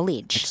than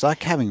knowledge. It's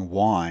like having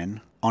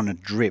wine on a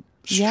drip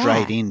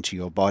straight into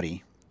your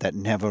body that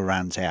never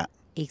runs out.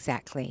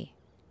 Exactly.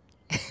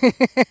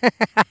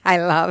 I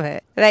love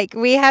it. Like,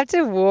 we have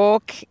to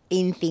walk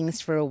in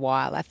things for a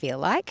while, I feel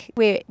like.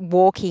 We're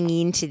walking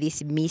into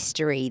this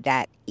mystery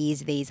that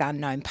is these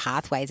unknown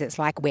pathways. It's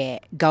like we're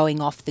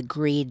going off the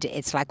grid.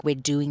 It's like we're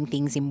doing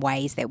things in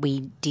ways that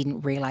we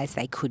didn't realize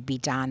they could be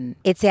done.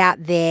 It's out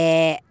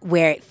there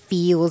where it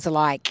feels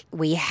like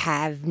we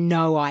have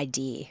no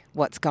idea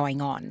what's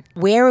going on.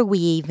 Where are we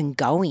even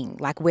going?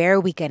 Like, where are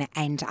we going to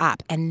end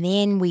up? And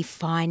then we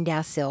find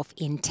ourselves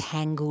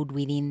entangled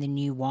within the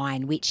new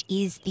wine, which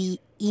is the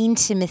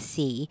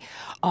intimacy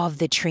of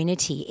the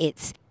Trinity.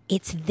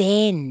 It's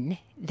then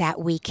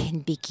that we can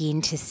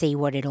begin to see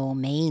what it all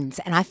means.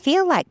 And I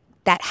feel like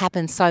that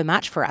happens so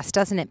much for us,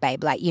 doesn't it,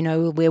 babe? Like, you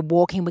know, we're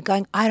walking, we're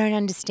going, I don't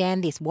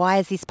understand this. Why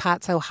is this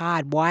part so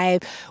hard?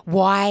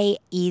 Why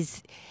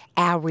is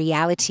our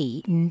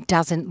reality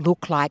doesn't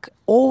look like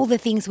all the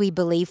things we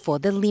believe for,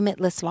 the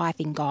limitless life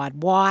in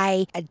God?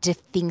 Why do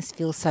things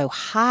feel so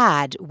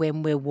hard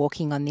when we're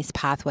walking on this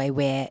pathway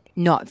where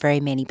not very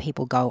many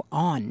people go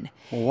on?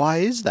 Why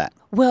is that?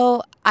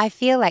 Well, I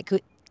feel like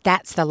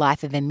that's the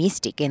life of a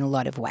mystic in a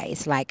lot of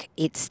ways. Like,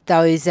 it's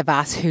those of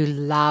us who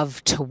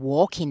love to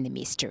walk in the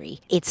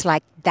mystery. It's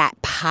like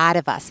that part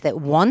of us that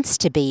wants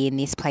to be in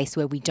this place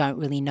where we don't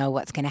really know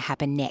what's going to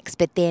happen next.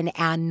 But then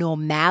our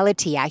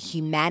normality, our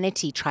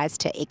humanity tries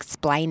to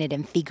explain it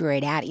and figure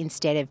it out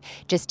instead of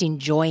just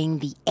enjoying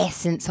the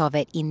essence of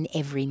it in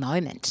every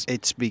moment.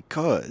 It's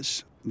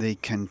because the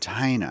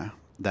container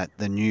that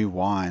the new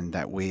wine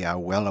that we are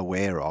well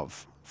aware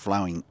of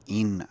flowing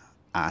in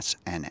us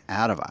and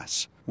out of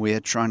us, we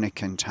are trying to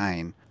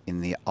contain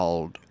in the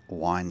old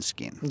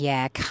wineskin.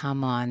 Yeah,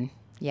 come on.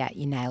 Yeah,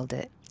 you nailed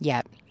it.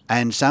 Yep.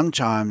 And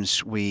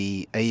sometimes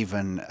we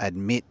even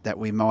admit that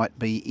we might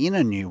be in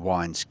a new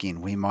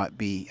wineskin. We might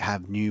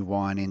have new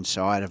wine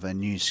inside of a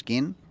new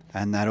skin,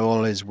 and that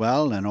all is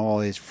well and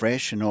all is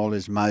fresh and all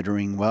is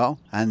motoring well.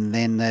 And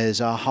then there's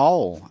a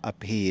hole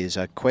appears,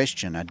 a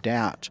question, a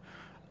doubt.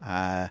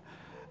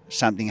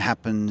 Something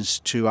happens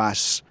to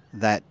us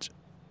that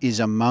is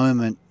a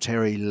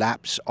momentary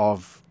lapse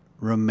of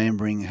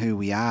remembering who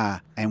we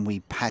are, and we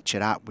patch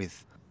it up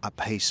with a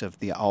piece of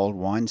the old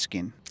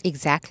wineskin.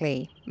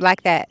 Exactly.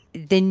 Like that,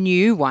 the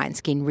new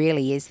wineskin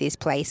really is this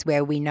place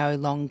where we no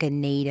longer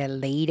need a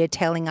leader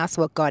telling us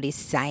what God is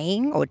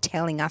saying or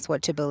telling us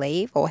what to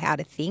believe or how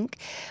to think,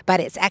 but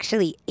it's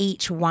actually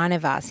each one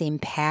of us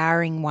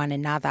empowering one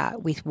another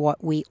with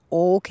what we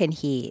all can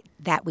hear,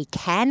 that we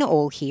can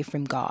all hear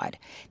from God,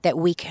 that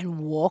we can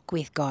walk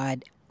with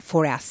God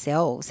for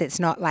ourselves. It's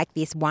not like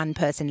this one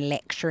person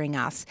lecturing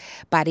us,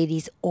 but it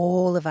is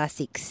all of us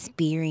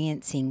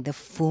experiencing the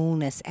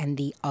fullness and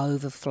the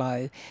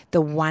overflow,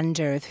 the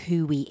wonder of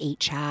who we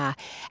each are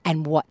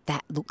and what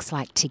that looks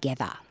like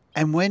together.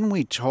 And when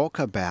we talk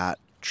about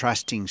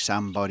trusting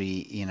somebody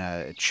in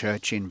a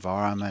church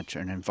environment or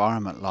an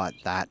environment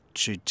like that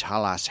to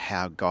tell us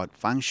how God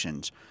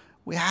functions,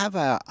 we have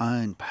our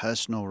own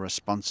personal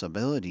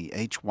responsibility,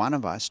 each one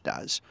of us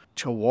does,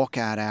 to walk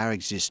out our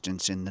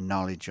existence in the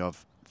knowledge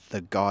of the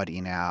God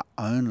in our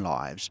own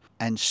lives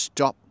and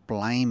stop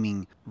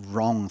blaming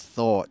wrong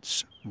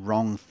thoughts,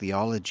 wrong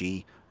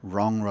theology,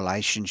 wrong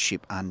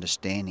relationship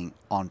understanding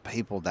on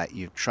people that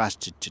you've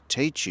trusted to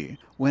teach you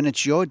when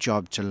it's your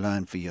job to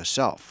learn for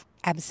yourself.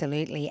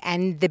 Absolutely.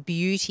 And the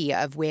beauty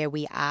of where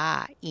we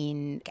are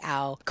in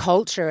our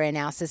culture and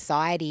our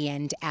society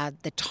and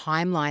the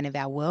timeline of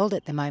our world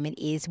at the moment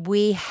is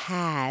we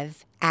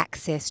have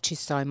access to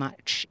so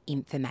much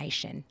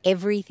information.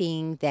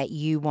 Everything that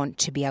you want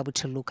to be able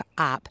to look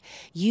up,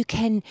 you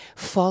can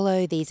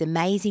follow these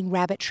amazing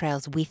rabbit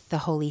trails with the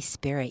Holy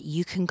Spirit.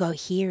 You can go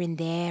here and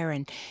there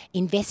and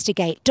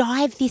investigate.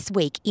 Dive this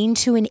week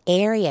into an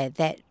area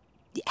that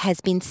has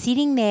been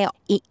sitting there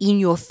in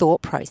your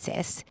thought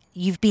process.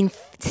 You've been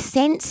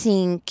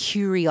sensing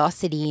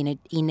curiosity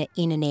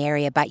in an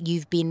area, but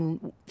you've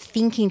been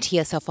thinking to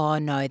yourself, oh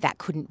no, that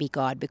couldn't be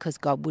God because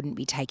God wouldn't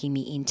be taking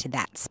me into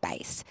that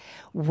space.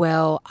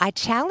 Well, I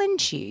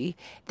challenge you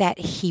that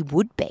He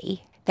would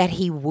be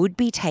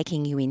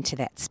taking you into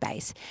that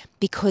space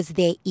because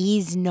there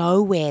is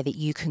nowhere that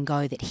you can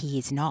go that He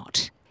is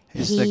not.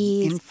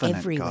 He is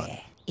everywhere.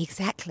 God.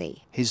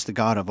 Exactly. He's the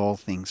God of all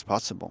things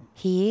possible.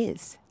 He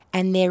is.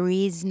 And there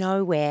is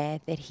nowhere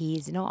that He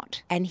is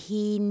not. And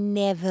He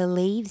never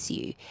leaves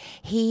you.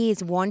 He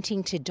is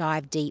wanting to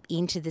dive deep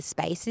into the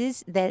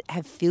spaces that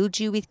have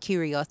filled you with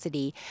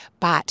curiosity,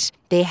 but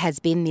there has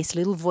been this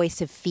little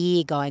voice of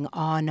fear going,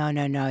 oh,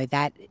 no,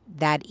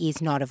 that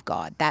is not of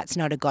God. That's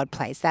not a God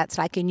place. That's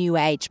like a New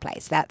Age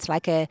place. That's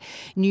like a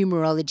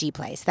numerology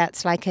place.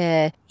 That's like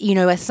a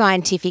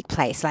scientific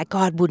place. Like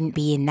God wouldn't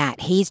be in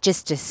that. He's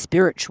just a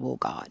spiritual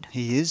God.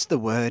 He is the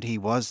Word. He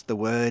was the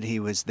Word. He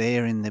was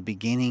there in the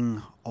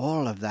beginning.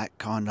 All of that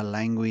kind of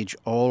language,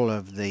 all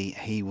of the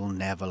He will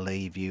never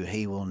leave you,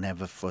 He will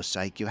never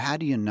forsake you. How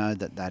do you know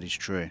that that is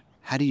true?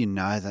 How do you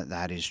know that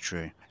that is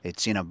true?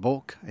 It's in a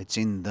book. It's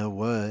in the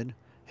Word.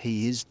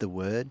 He is the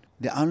Word.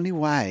 The only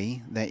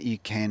way that you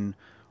can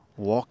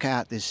walk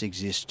out this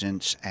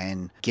existence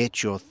and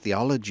get your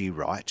theology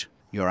right,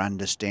 your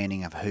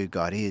understanding of who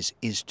God is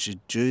to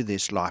do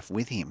this life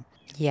with Him.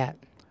 Yeah.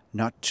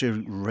 Not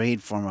to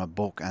read from a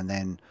book and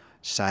then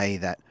say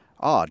that,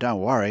 oh, don't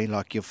worry,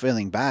 like you're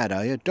feeling bad,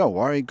 are you? Don't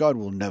worry, God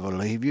will never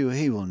leave you.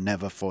 He will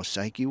never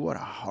forsake you. What a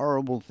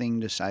horrible thing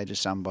to say to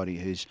somebody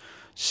who's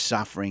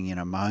suffering in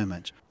a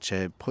moment,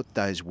 to put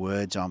those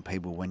words on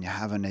people when you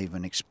haven't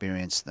even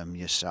experienced them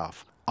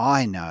yourself.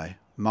 I know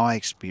my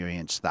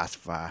experience thus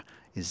far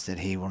is that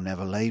He will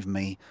never leave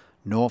me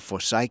nor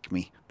forsake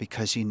me,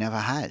 because He never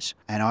has.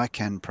 And I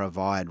can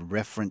provide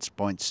reference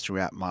points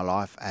throughout my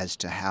life as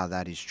to how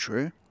that is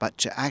true. But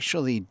to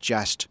actually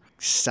just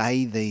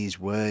say these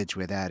words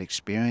without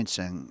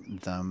experiencing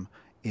them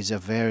is a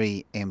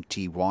very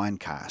empty wine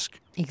cask.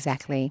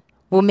 Exactly.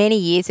 Well, many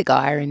years ago,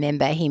 I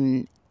remember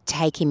Him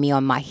taking me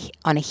on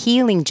a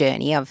healing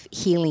journey of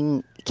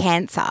healing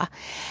cancer,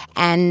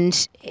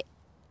 and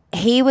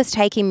He was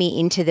taking me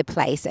into the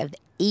place of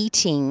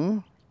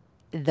eating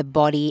the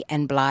body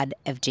and blood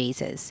of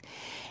Jesus.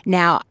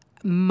 Now,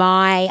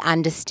 my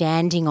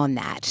understanding on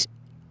that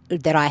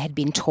I had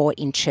been taught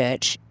in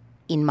church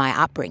in my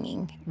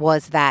upbringing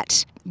was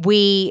that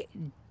we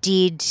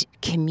did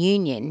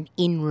communion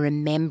in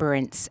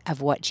remembrance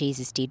of what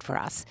Jesus did for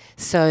us.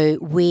 So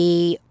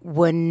we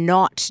were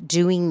not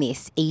doing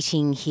this,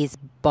 eating His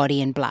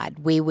body and blood.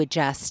 We were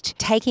just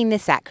taking the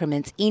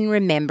sacraments in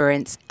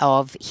remembrance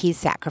of His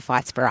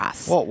sacrifice for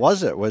us. What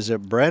was it? Was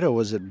it bread or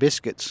was it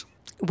biscuits?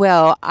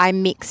 Well, I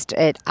mixed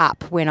it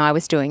up when I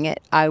was doing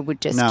it. I would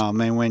just... No, I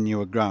mean when you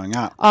were growing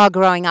up. Oh,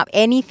 growing up,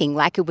 anything.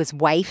 Like it was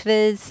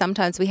wafers.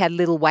 Sometimes we had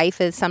little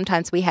wafers.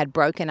 Sometimes we had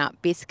broken up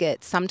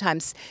biscuits.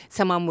 Sometimes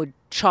someone would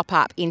chop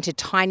up into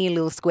tiny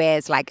little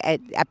squares like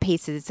a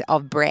pieces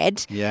of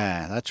bread.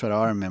 Yeah, that's what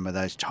I remember,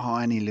 those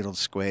tiny little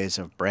squares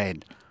of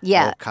bread.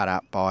 Yeah. All cut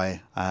up by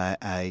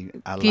a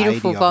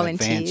Beautiful lady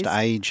volunteers. of advanced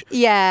age.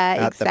 Yeah,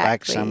 out exactly. the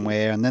back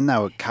somewhere. And then they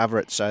would cover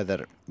it so that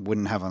it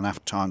wouldn't have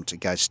enough time to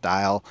go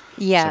stale.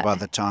 Yeah. So by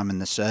the time in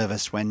the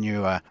service when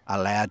you were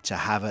allowed to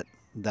have it,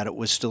 that it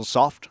was still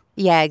soft.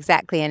 Yeah,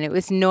 exactly. And it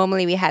was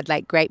normally we had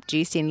like grape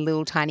juice in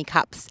little tiny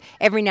cups.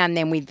 Every now and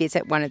then we'd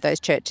visit one of those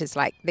churches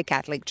like the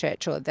Catholic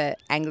Church or the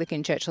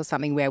Anglican Church or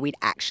something where we'd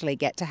actually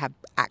get to have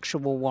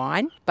actual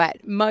wine.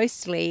 But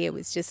mostly it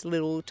was just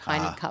little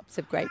tiny cups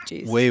of grape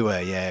juice. We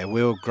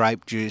were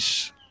grape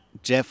juice,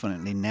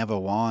 definitely never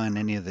wine.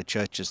 Any of the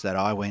churches that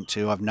I went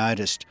to, I've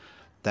noticed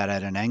that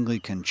at an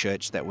Anglican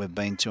church that we've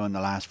been to in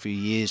the last few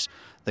years,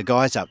 the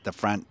guys up the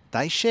front,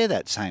 they share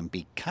that same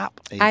big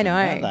cup. Even, I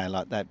know. Don't they?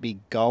 Like that big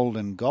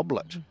golden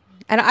goblet.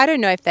 And I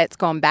don't know if that's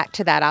gone back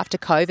to that after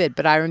COVID,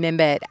 but I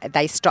remember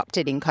they stopped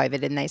it in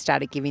COVID and they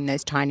started giving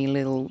those tiny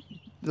little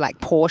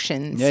like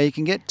portions. Yeah, you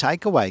can get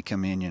takeaway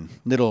communion,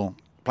 little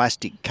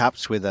plastic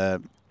cups with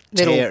a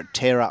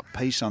tear up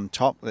piece on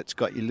top that's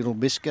got your little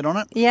biscuit on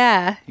it.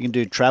 Yeah. You can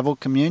do travel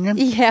communion.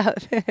 Yeah.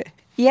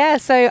 Yeah,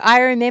 so I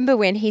remember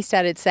when he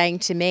started saying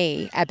to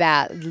me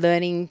about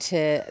learning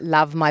to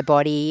love my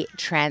body,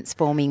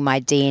 transforming my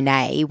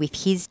DNA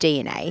with his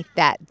DNA,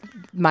 that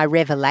my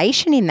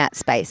revelation in that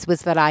space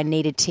was that I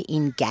needed to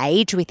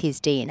engage with his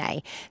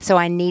DNA. So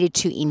I needed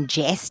to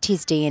ingest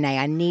his DNA.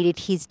 I needed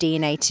his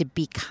DNA to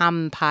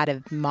become part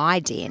of my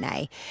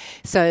DNA.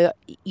 So,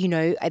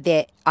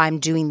 that I'm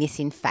doing this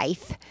in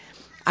faith.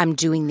 I'm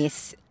doing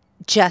this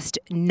just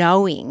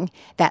knowing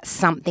that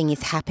something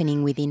is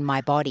happening within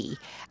my body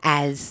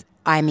as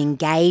I'm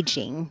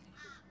engaging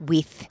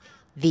with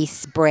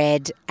this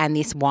bread and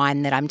this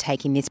wine that I'm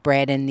taking, this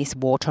bread and this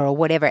water or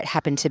whatever it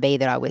happened to be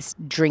that I was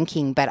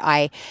drinking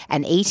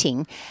and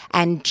eating.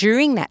 And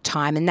during that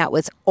time, and that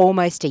was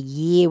almost a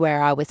year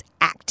where I was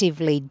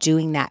actively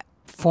doing that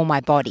for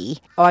my body,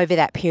 over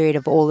that period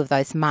of all of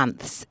those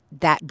months,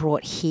 that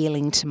brought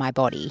healing to my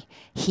body,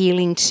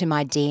 healing to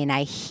my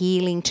DNA,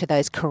 healing to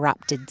those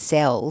corrupted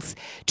cells,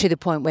 to the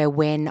point where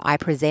when I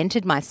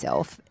presented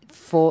myself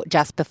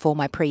just before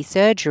my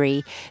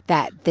pre-surgery,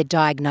 that the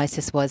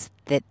diagnosis was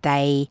that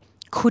they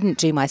couldn't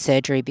do my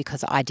surgery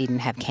because I didn't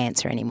have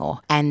cancer anymore.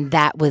 And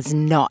that was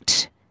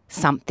not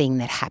something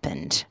that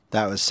happened.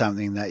 That was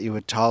something that you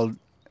were told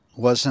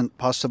wasn't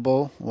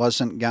possible,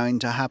 wasn't going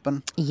to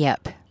happen?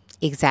 Yep.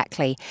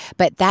 Exactly.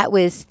 But that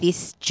was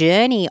this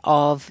journey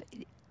of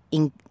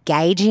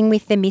engaging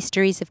with the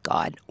mysteries of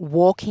God,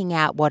 walking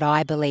out what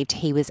I believed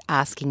He was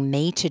asking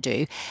me to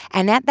do.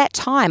 And at that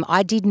time,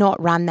 I did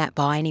not run that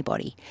by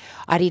anybody.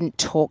 I didn't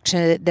talk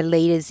to the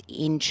leaders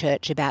in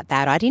church about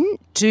that. I didn't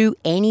do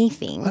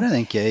anything. I don't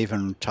think you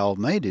even told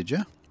me, did you?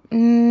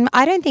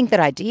 I don't think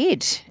that I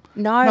did.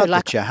 No, Not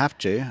that you have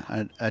to.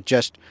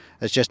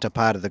 It's just a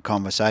part of the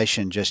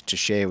conversation, just to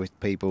share with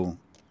people,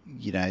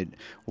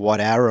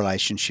 what our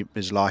relationship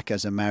is like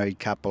as a married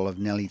couple of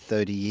nearly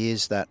 30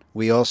 years, that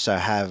we also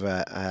have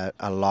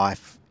a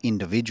life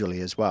individually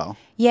as well.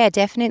 Yeah,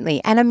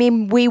 definitely. And I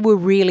mean, we were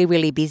really,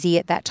 really busy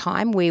at that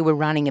time. We were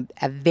running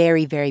a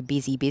very, very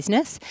busy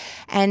business.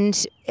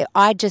 And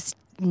I just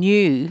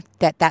knew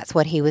that that's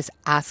what He was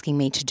asking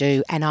me to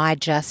do, and I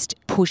just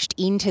pushed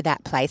into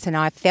that place. And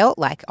I felt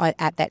like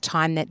at that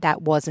time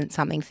that wasn't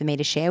something for me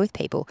to share with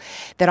people,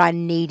 that I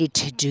needed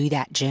to do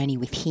that journey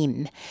with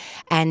Him.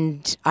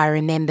 And I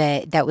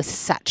remember that was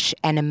such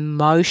an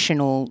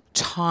emotional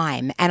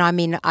time. And I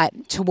mean,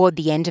 toward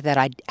the end of that,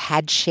 I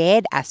had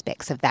shared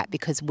aspects of that,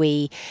 because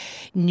we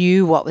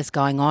knew what was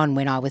going on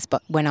when I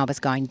was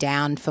going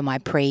down for my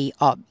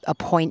pre-op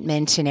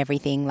appointment and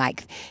everything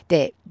like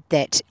that.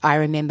 That I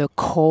remember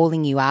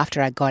calling you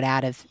after I got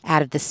out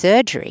of the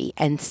surgery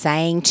and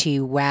saying to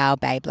you, "Wow,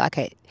 babe,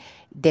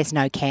 there's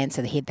no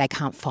cancer here. They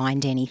can't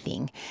find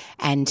anything."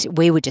 And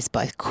we were just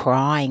both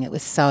crying. It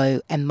was so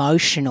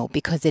emotional,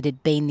 because it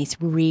had been this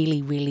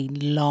really, really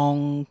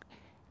long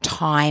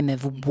time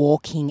of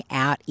walking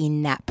out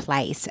in that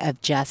place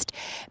of just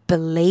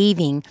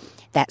believing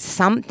that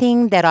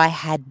something that I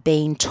had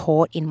been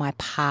taught in my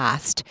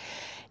past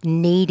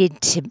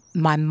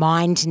my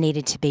mind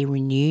needed to be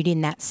renewed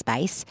in that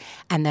space,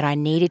 and that I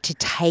needed to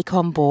take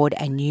on board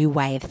a new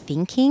way of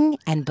thinking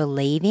and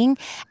believing,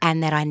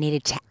 and that I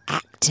needed to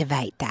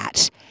activate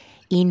that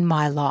in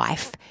my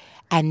life.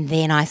 And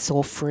then I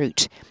saw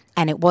fruit.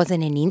 And it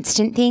wasn't an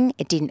instant thing.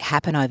 It didn't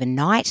happen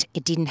overnight.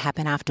 It didn't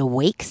happen after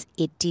weeks.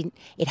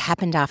 It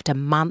happened after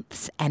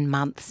months and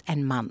months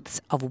and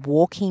months of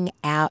walking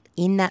out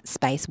in that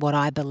space what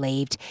I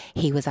believed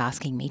He was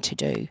asking me to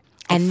do.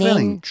 I'm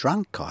feeling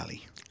drunk,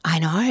 Kylie. I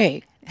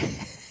know.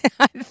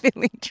 I'm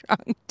feeling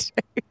drunk too.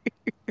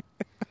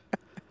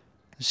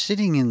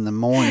 Sitting in the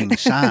morning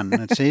sun,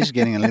 it's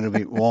getting a little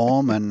bit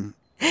warm, and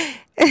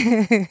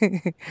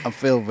I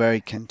feel very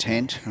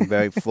content and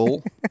very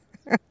full.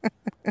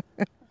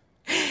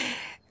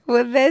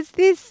 Well, there's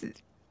this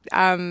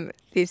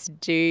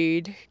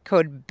dude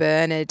called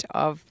Bernard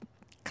of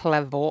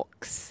Clairvaux.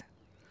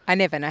 I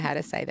never know how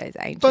to say those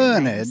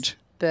ancient names.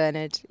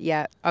 Bernard,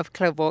 yeah, of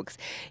Clairvaux,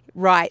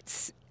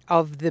 writes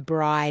of the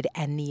bride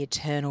and the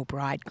eternal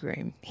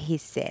bridegroom. He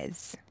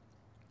says,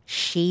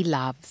 "She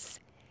loves,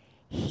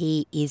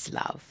 he is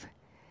love.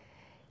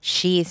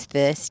 She is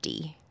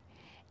thirsty,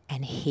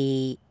 and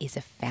he is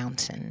a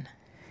fountain."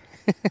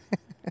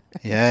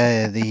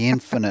 Yeah, the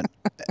infinite,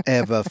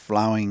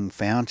 ever-flowing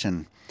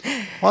fountain.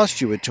 Whilst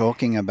you were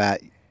talking about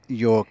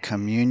your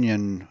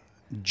communion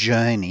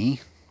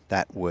journey,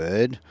 that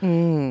word,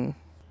 and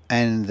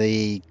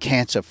the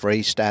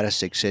cancer-free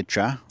status,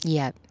 etc.,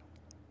 yeah,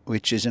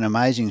 which is an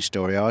amazing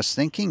story. I was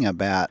thinking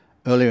about,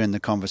 earlier in the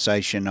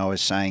conversation, I was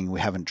saying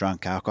we haven't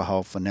drunk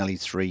alcohol for nearly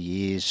 3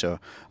 years or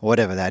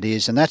whatever that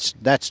is, and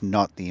that's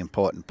not the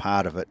important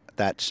part of it.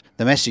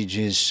 The message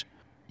is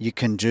you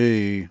can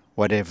do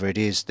whatever it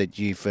is that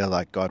you feel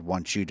like God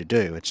wants you to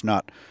do. It's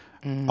not,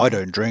 I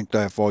don't drink,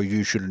 therefore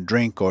you shouldn't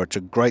drink, or it's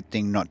a great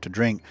thing not to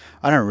drink.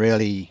 I'm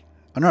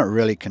not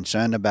really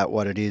concerned about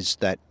what it is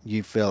that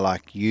you feel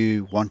like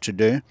you want to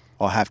do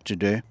or have to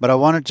do. But I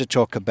wanted to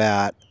talk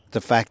about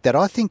the fact that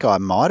I think I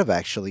might have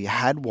actually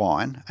had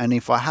wine, and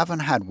if I haven't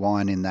had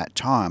wine in that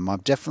time,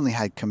 I've definitely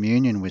had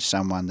communion with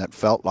someone that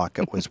felt like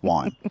it was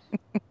wine.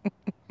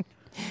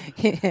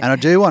 And I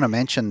do want to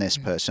mention this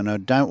person. I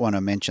don't want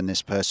to mention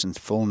this person's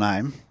full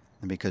name,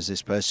 because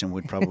this person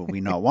would probably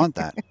not want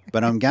that.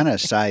 But I'm going to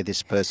say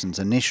this person's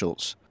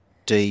initials,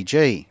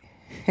 DG.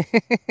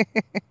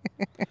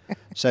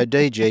 So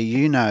DG,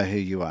 you know who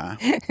you are,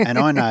 and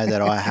I know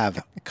that I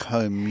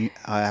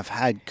have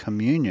had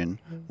communion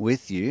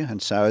with you,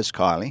 and so has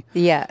Kylie.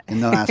 Yeah.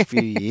 In the last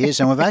few years,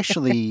 and we've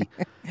actually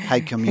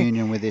had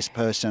communion with this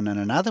person and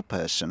another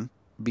person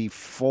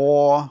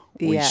before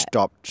we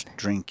stopped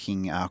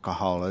drinking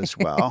alcohol as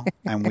well,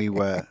 and we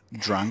were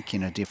drunk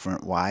in a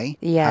different way,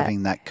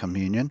 having that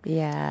communion.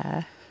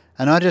 Yeah.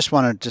 And I just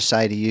wanted to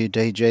say to you,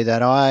 DG,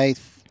 that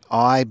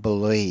I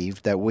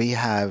believe that we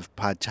have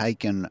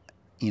partaken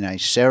in a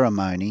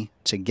ceremony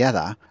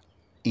together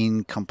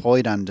in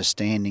complete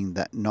understanding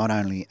that not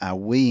only are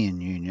we in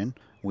union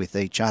with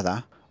each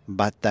other,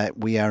 but that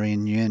we are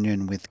in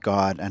union with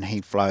God, and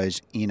He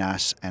flows in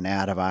us and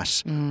out of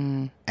us.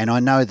 And I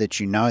know that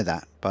you know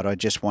that, but I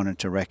just wanted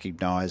to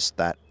recognise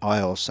that I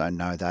also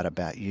know that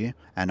about you.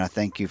 And I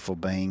thank you for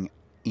being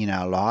in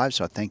our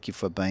lives. I thank you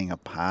for being a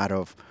part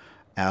of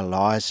our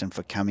lives and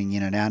for coming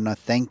in and out. And I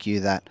thank you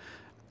that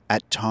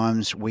at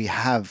times we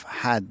have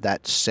had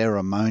that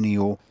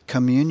ceremonial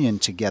communion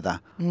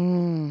together,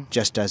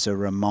 just as a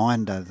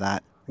reminder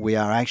that we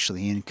are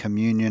actually in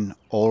communion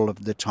all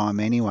of the time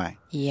anyway.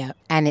 Yeah,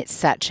 and it's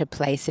such a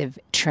place of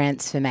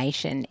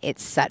transformation.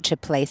 It's such a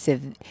place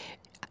of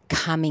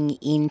coming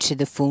into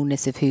the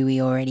fullness of who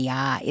we already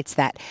are. It's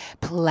that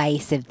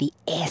place of the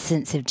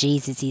essence of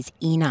Jesus is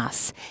in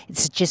us.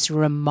 It's just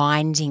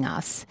reminding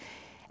us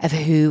of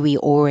who we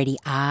already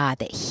are,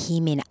 that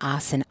Him in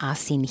us and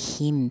us in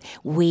Him.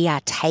 We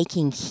are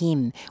taking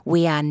Him.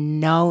 We are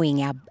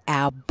knowing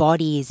our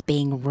body is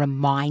being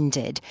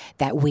reminded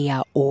that we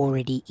are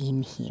already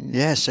in Him.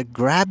 Yeah, so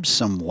grab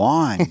some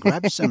wine,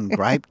 grab some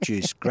grape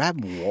juice,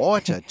 grab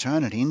water,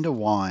 turn it into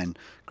wine,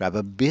 grab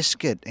a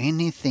biscuit,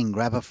 anything,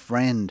 grab a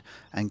friend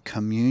and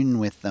commune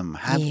with them.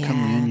 Have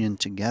communion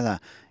together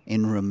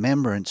in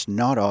remembrance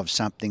not of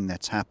something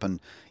that's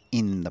happened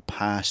in the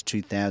past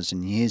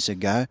 2,000 years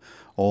ago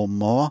or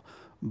more,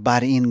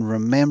 but in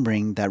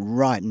remembering that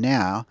right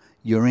now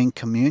you're in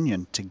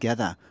communion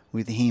together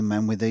with Him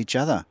and with each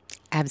other.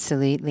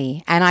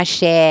 Absolutely. And I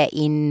share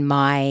in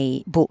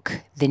my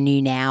book, The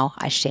New Now,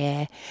 I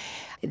share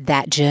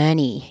that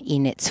journey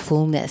in its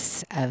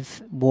fullness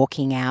of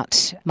walking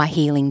out my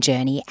healing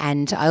journey.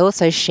 And I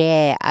also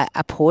share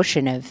a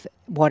portion of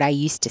what I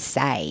used to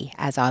say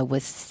as I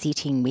was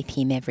sitting with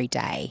Him every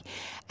day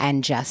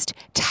and just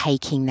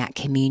taking that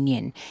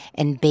communion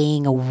and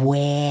being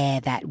aware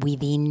that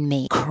within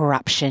me,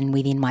 corruption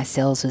within my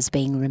cells was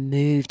being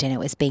removed and it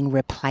was being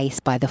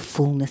replaced by the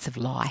fullness of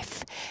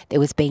life. It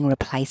was being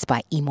replaced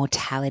by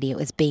immortality. It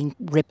was being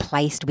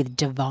replaced with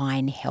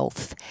divine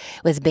health.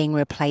 It was being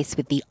replaced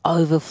with the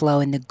overflow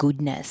and the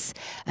goodness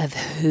of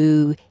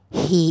who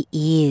He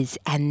is,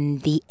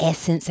 and the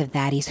essence of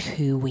that is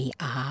who we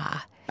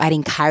are. I'd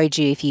encourage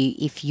you,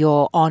 if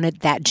you're on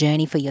that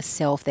journey for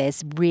yourself,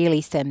 there's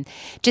really some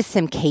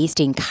keys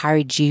to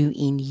encourage you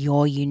in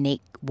your unique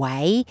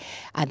way,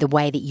 the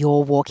way that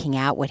you're walking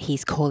out what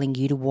He's calling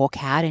you to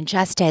walk out. And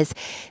just as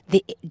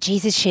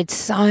Jesus shared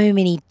so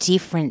many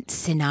different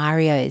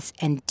scenarios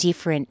and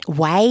different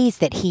ways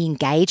that He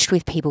engaged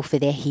with people for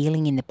their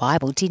healing in the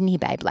Bible, didn't He,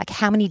 babe? Like,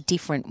 how many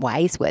different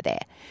ways were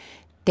there?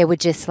 There were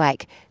just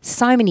like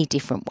so many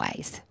different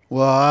ways.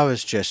 Well, I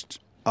was just...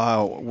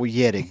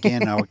 yet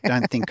again, I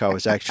don't think I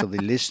was actually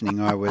listening.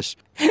 I was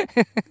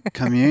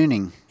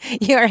communing.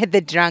 You're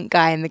the drunk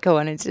guy in the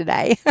corner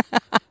today.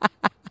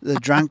 The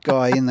drunk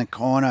guy in the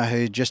corner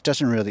who just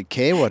doesn't really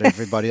care what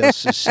everybody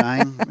else is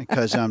saying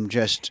because I'm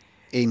just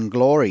in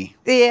glory.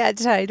 Yeah,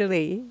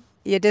 totally.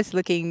 You're just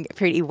looking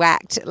pretty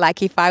whacked.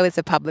 Like, if I was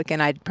a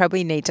publican, I'd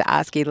probably need to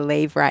ask you to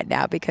leave right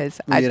now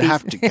because you'd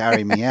have to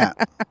carry me out.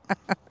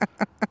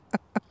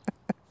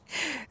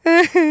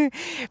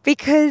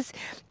 Because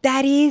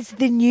that is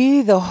the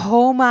new. The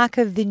hallmark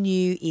of the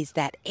new is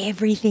that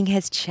everything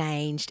has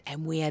changed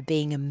and we are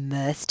being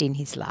immersed in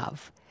His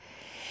love.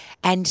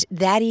 And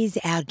that is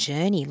our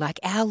journey. Like,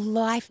 our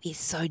life is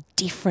so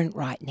different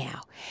right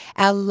now.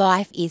 Our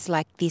life is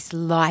like this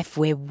life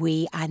where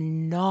we are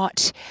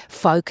not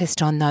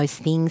focused on those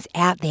things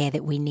out there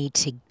that we need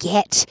to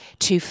get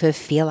to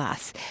fulfill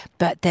us,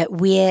 but that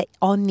we're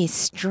on this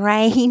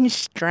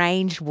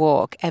strange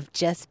walk of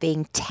just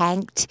being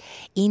tanked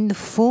in the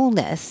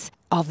fullness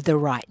of the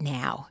right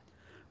now.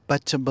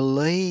 But to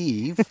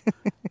believe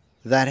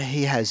that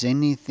He has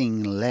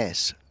anything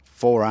less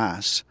for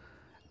us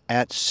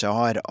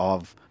outside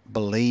of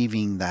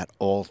believing that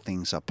all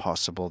things are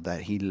possible,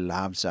 that He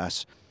loves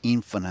us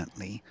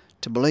infinitely,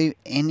 to believe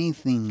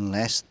anything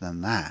less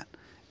than that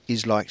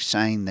is like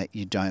saying that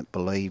you don't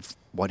believe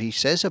what He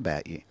says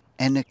about you.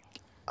 And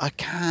I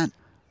can't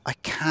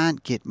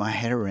get my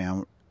head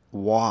around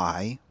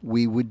why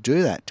we would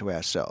do that to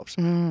ourselves.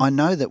 I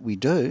know that we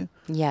do.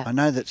 Yeah. I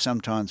know that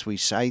sometimes we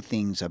say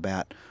things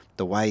about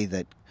the way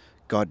that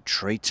God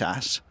treats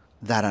us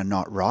that are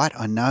not right.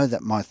 I know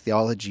that my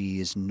theology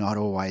is not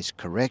always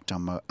correct.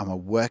 I'm a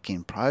work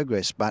in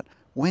progress. But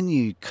when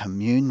you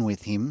commune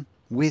with Him,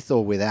 with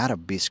or without a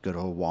biscuit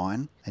or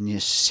wine, and you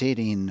sit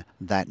in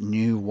that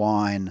new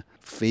wine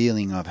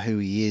feeling of who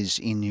He is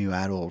in you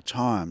at all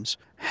times,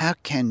 how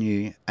can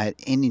you at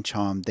any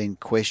time then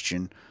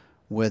question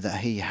whether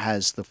He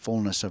has the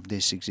fullness of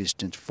this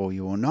existence for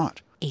you or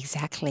not?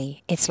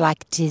 Exactly. It's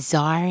like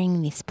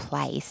desiring this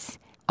place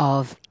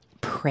of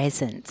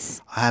presence.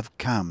 I have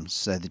come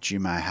so that you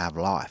may have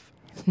life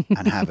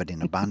and have it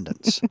in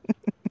abundance.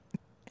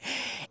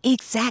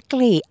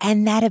 Exactly.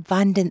 And that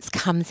abundance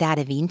comes out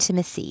of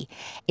intimacy.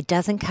 It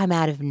doesn't come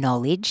out of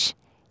knowledge.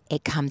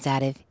 It comes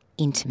out of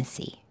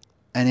intimacy.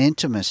 And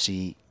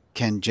intimacy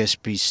can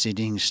just be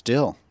sitting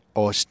still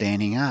or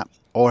standing up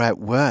or at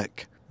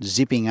work,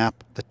 zipping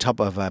up the top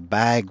of a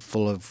bag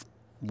full of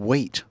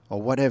wheat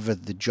or whatever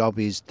the job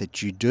is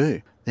that you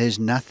do. There's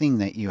nothing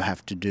that you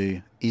have to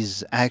do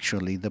is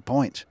actually the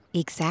point.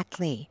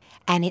 Exactly.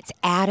 And it's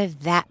out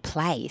of that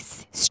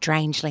place,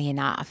 strangely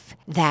enough,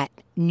 that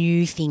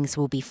new things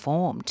will be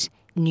formed.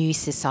 New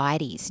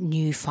societies,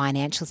 new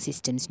financial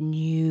systems,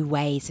 new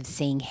ways of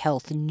seeing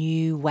health,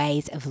 new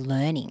ways of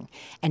learning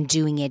and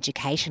doing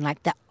education.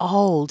 Like, the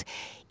old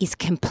is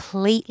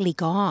completely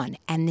gone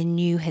and the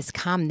new has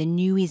come. The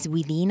new is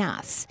within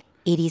us.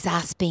 It is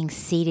us being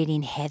seated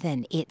in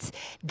heaven. It's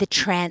the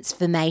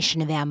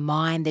transformation of our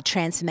mind, the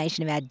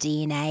transformation of our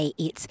DNA.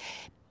 It's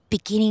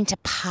beginning to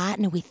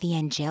partner with the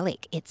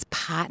angelic. It's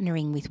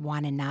partnering with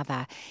one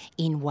another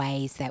in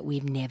ways that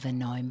we've never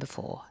known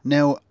before.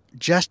 Now,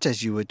 just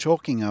as you were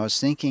talking, I was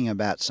thinking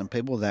about some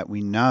people that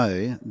we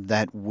know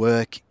that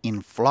work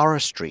in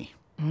floristry.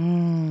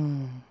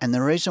 And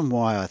the reason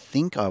why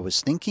I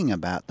was thinking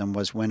about them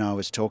was when I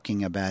was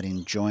talking about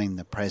enjoying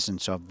the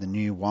presence of the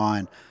new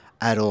wine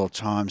at all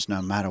times,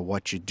 no matter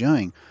what you're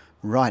doing.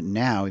 Right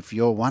now, if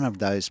you're one of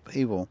those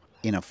people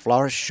in a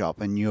florist shop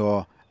and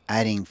you're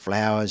adding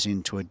flowers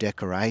into a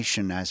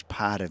decoration as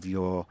part of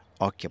your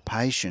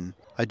occupation,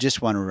 I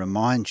just want to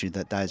remind you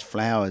that those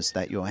flowers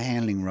that you're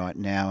handling right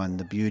now and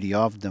the beauty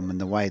of them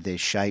and the way they're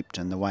shaped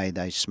and the way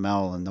they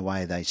smell and the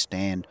way they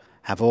stand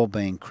have all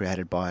been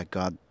created by a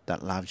God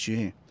that loves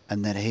you,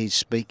 and that He's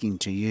speaking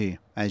to you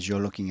as you're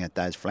looking at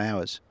those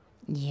flowers.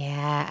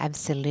 Yeah,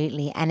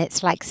 absolutely. And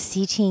it's like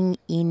sitting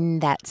in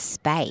that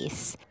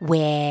space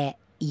where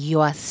you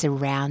are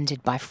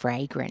surrounded by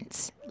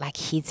fragrance, like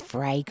His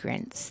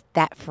fragrance,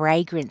 that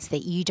fragrance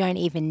that you don't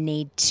even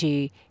need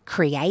to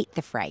create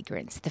the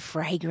fragrance. The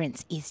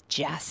fragrance is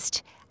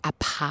just a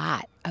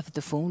part of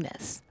the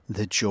fullness.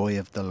 The joy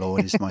of the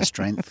Lord is my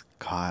strength,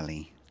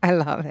 Kylie. I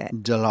love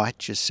it.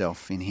 Delight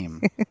yourself in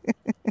Him.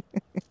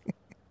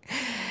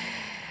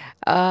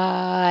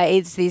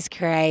 It's this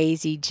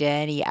crazy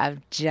journey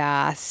of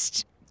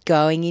just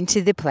going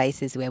into the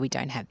places where we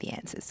don't have the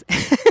answers.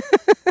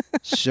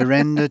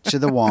 Surrender to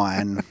the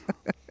wine.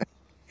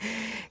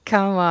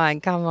 Come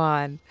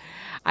on.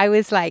 I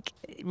was like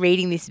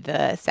reading this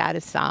verse out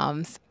of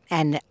Psalms,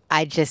 and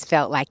I just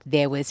felt like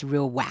there was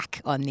real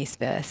whack on this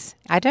verse.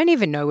 I don't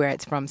even know where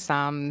it's from.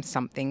 Psalm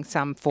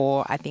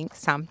 4, I think.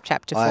 Psalm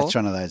chapter 4. Oh, that's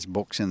one of those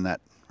books in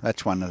that.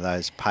 That's one of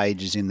those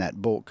pages in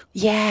that book.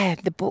 Yeah,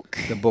 the book.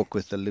 The book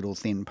with the little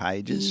thin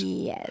pages.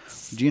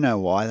 Yes. Do you know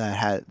why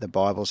the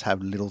Bibles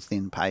have little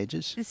thin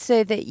pages?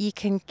 So that you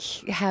can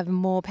have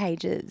more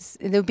pages.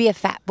 There'll be a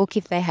fat book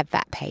if they have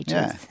fat pages.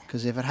 Yeah,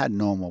 because if it had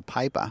normal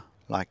paper,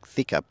 like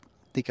thicker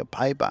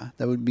paper,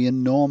 they would be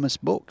enormous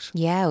books.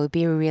 Yeah, it would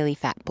be a really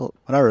fat book.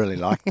 But I really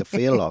like the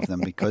feel of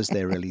them because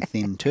they're really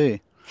thin too.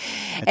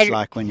 It's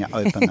like when you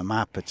open them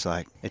up, it's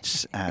like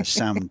it's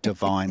some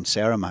divine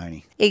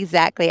ceremony.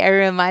 Exactly. It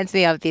reminds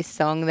me of this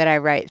song that I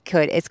wrote.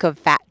 It's called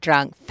Fat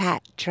Drunk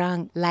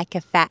like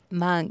a fat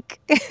monk.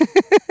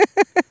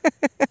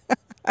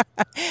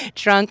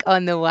 Drunk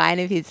on the wine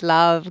of His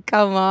love.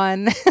 Come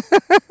on.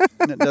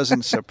 And it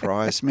doesn't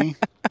surprise me.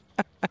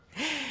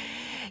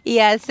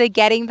 Yeah, so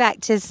getting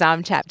back to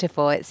Psalm chapter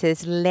 4, it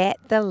says, "Let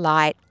the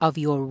light of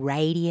your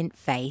radiant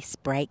face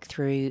break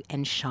through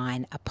and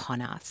shine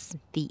upon us.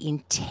 The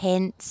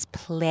intense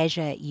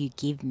pleasure you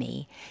give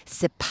me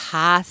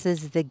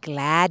surpasses the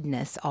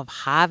gladness of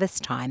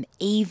harvest time,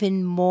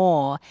 even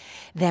more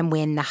than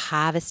when the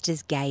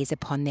harvesters gaze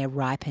upon their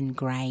ripened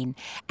grain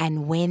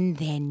and when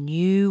their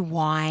new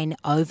wine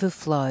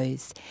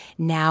overflows.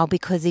 Now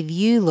because of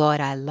you, Lord,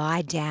 I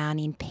lie down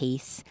in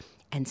peace,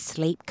 and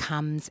sleep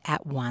comes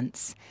at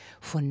once,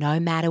 for no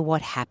matter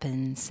what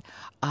happens,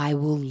 I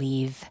will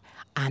live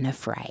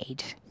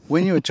unafraid."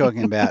 When you were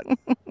talking about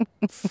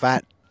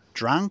fat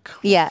drunk,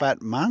 Yeah.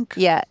 fat monk,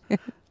 Yeah.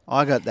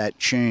 I got that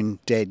tune,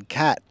 Dead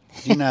Cat.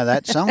 Do you know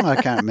that song? I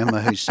can't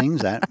remember who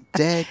sings that.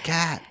 Dead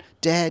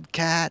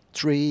cat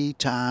 3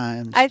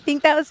 times. I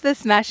think that was the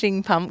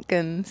Smashing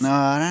Pumpkins. No,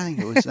 I don't think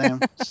it was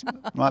them.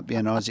 Might be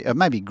an Aussie, or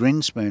maybe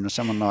Grinspoon or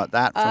someone like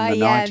that from the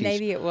 90s.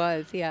 Maybe it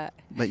was, yeah.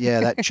 But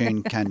yeah, that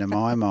tune came to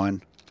my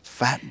mind.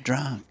 Fat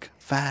drunk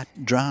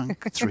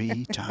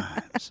 3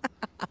 times.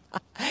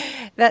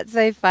 That's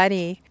so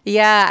funny.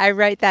 Yeah, I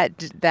wrote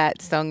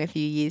that song a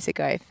few years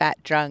ago,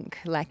 Fat Drunk,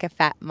 like a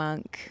fat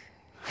monk.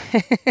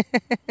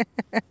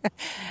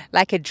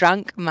 Like a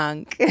drunk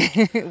monk,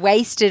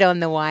 wasted on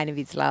the wine of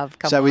his love.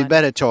 Come on. We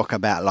better talk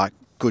about like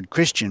good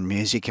Christian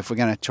music if we're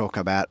going to talk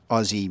about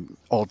Aussie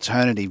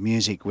alternative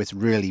music with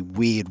really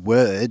weird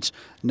words.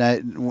 Now,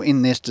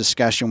 in this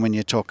discussion, when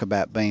you talk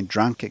about being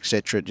drunk,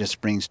 etc., it just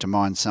brings to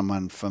mind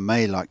someone for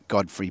me like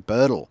Godfrey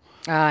Birtle.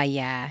 Oh,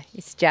 yeah.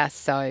 It's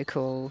just so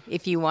cool.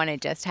 If you want to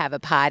just have a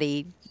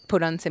party,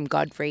 put on some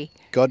Godfrey.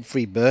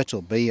 Godfrey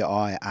Birtle,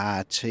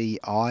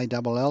 Birtill,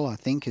 I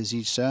think is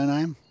his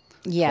surname.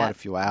 Yeah. Quite a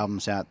few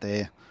albums out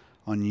there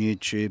on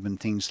YouTube and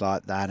things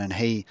like that. And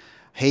he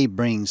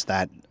brings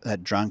that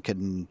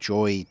drunken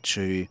joy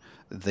to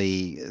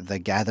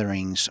the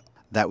gatherings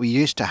that we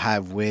used to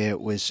have where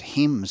it was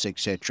hymns,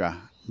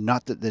 etc.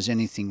 Not that there's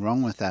anything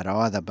wrong with that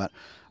either, but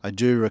I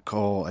do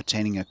recall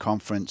attending a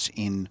conference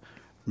in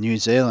New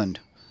Zealand,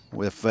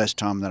 the first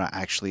time that I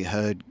actually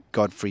heard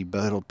Godfrey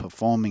Birtle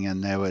performing,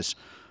 and there was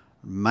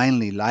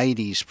mainly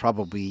ladies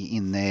probably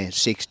in their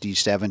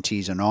 60s,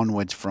 70s and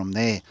onwards from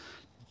there,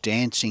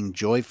 dancing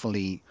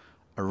joyfully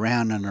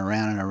around and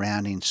around and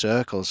around in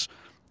circles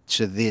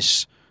to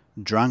this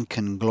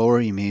drunken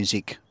glory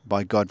music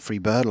by Godfrey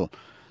Birtle.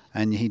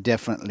 And he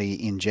definitely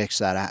injects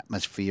that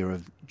atmosphere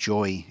of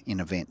joy in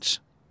events.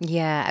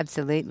 Yeah,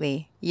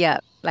 absolutely. Yeah,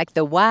 like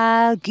the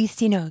wild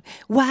goose,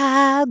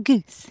 wild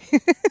goose.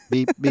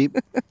 Beep, beep,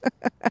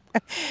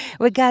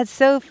 We got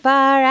so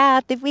far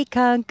out that we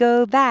can't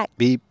go back.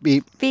 beep,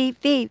 beep.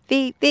 Beep, beep,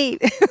 beep,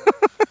 beep.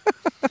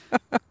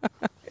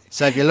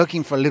 So if you're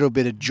looking for a little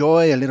bit of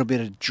joy, a little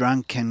bit of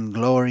drunken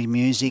glory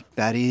music,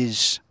 that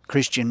is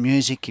Christian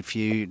music. If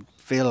you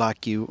feel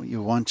like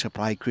you want to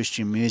play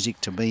Christian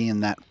music to be in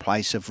that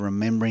place of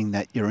remembering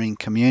that you're in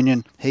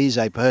communion, he's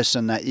a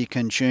person that you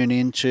can tune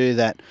into,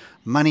 that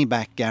money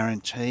back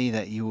guarantee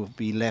that you will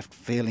be left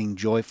feeling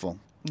joyful.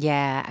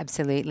 Yeah,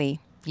 absolutely.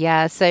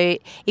 Yeah, so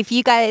if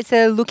you guys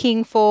are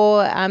looking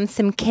for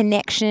some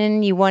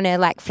connection, you want to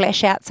like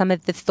flesh out some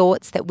of the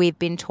thoughts that we've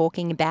been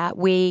talking about,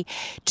 we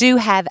do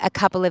have a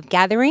couple of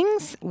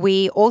gatherings.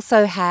 We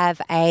also have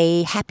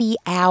a happy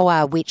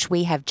hour, which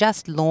we have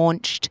just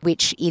launched,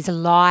 which is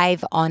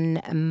live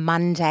on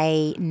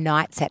Monday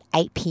nights at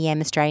 8 p.m.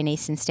 Australian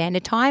Eastern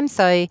Standard Time.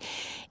 So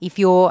if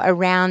you're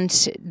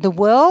around the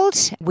world,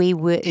 we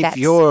would... If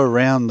you're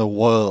around the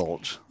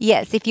world.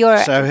 Yes, if you're...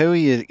 So who are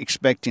you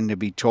expecting to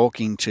be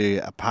talking to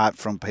apart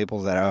from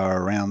people that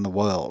are around the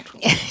world?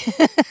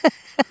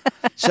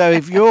 So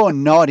if you're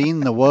not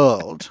in the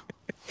world,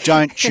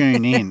 don't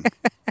tune in.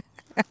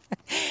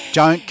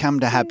 Don't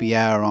come to happy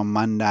hour on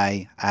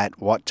Monday at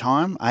what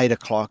time? 8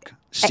 o'clock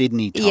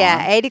Sydney time.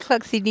 Yeah, 8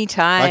 o'clock Sydney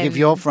time. Like if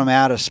you're from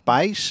outer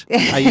space,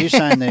 are you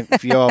saying that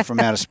if you're from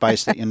outer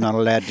space that you're not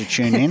allowed to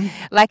tune in?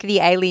 Like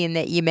the alien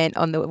that you meant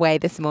on the way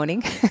this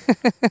morning.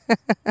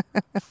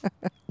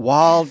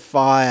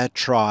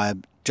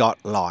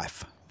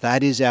 Wildfiretribe.life.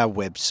 That is our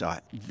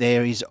website.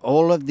 There is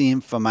all of the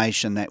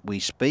information that we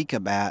speak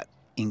about,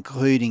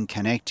 including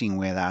connecting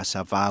with us,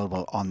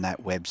 available on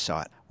that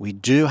website. We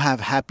do have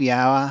happy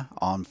hour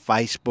on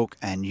Facebook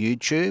and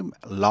YouTube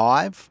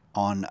live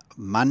on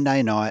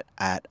Monday night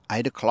at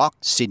 8 o'clock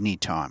Sydney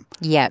time.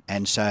 Yep.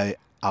 And so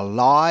a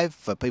live,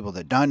 for people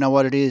that don't know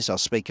what it is, I'll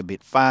speak a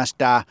bit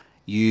faster.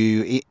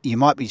 You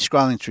might be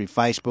scrolling through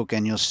Facebook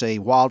and you'll see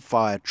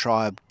Wildfire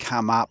Tribe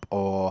come up,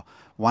 or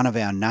one of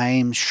our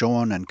names,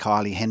 Sean and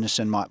Kylie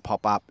Henderson, might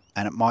pop up,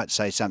 and it might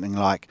say something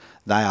like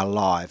they are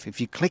live. If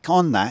you click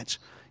on that,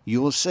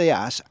 you will see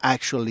us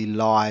actually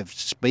live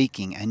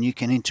speaking, and you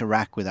can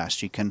interact with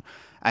us. You can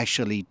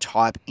actually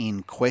type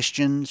in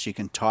questions. You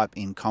can type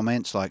in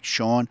comments like,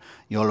 Sean,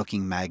 you're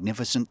looking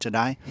magnificent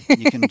today.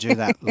 You can do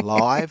that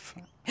live.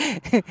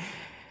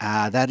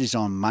 That is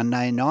on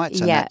Monday nights,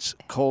 and that's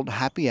called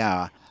Happy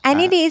Hour. And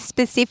it is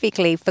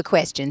specifically for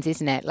questions,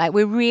 isn't it? Like,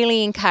 we're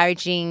really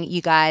encouraging you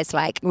guys,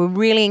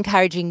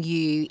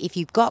 if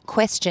you've got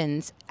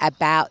questions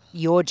about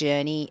your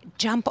journey,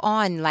 jump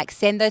on,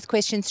 send those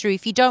questions through.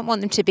 If you don't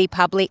want them to be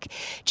public,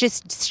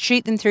 just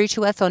shoot them through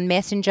to us on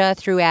Messenger,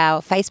 through our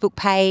Facebook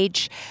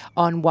page,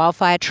 on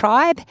Wildfire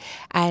Tribe,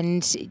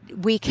 and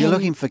we can... You're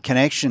looking for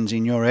connections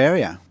in your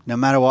area, no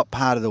matter what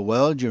part of the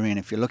world you're in.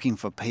 If you're looking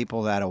for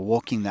people that are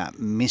walking that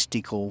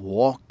mystical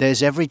walk,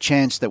 there's every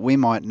chance that we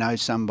might know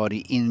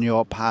somebody in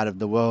your part of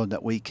the world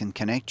that we can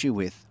connect you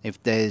with. If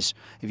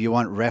you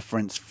want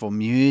reference for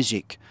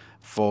music,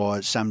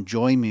 for some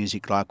joy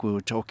music like we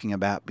were talking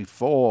about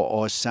before,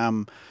 or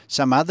some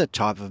other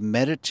type of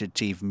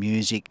meditative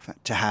music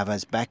to have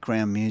as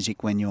background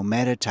music when you're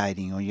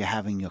meditating or you're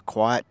having your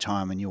quiet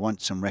time and you want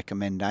some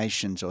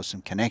recommendations or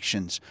some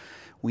connections.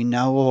 We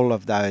know all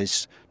of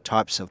those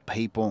types of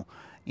people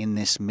in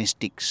this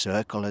mystic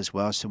circle as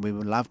well, so we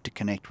would love to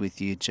connect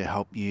with you to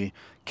help you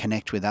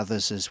connect with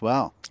others as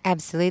well.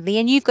 Absolutely.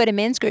 And you've got a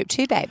men's group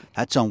too, babe.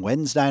 That's on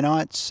Wednesday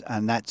nights,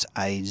 and that's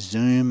a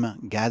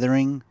Zoom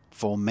gathering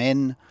for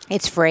men.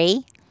 It's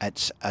free.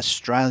 It's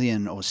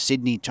Australian or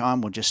Sydney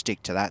time. We'll just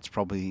stick to that. It's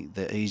probably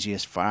the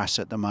easiest for us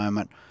at the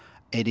moment.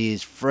 It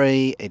is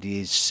free. It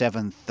is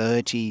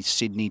 7:30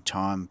 Sydney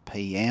time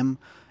PM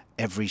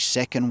every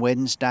second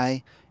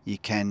Wednesday. You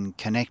can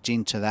connect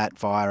into that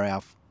via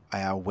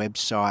our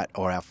website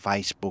or our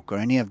Facebook or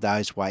any of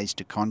those ways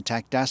to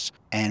contact us,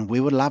 and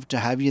we would love to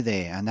have you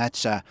there. And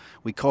that's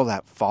we call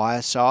that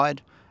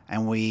Fireside,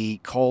 and we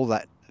call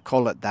it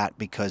that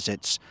because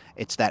it's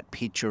that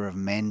picture of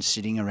men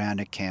sitting around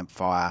a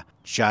campfire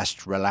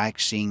just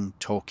relaxing,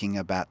 talking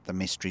about the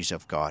mysteries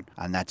of God.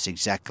 And that's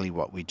exactly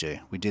what we do.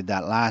 We did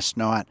that last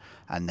night,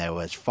 and there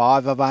was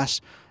 5 of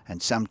us,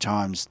 and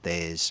sometimes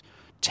there's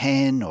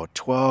 10 or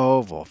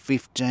 12 or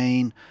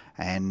 15,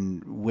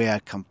 and we're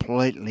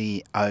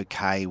completely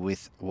okay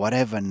with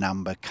whatever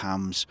number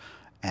comes,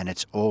 and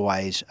it's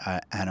always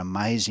an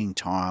amazing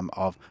time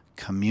of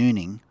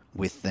communing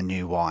with the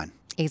new wine.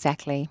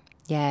 Exactly.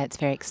 Yeah, it's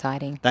very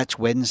exciting. That's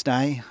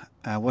Wednesday.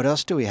 What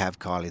else do we have,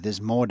 Kylie?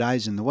 There's more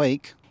days in the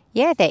week.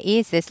 Yeah, there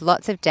is. There's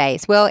lots of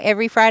days. Well,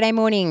 every Friday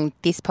morning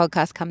this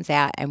podcast comes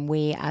out, and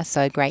we are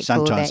so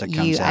grateful Sometimes that it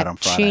comes you out are on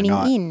Friday tuning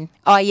night. in.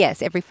 Oh,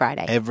 yes, every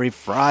Friday. Every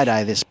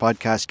Friday this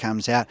podcast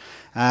comes out.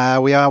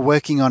 We are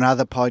working on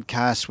other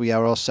podcasts. We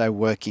are also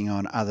working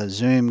on other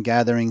Zoom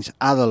gatherings,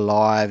 other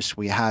lives.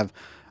 We have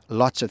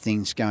lots of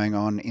things going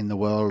on in the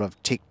world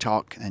of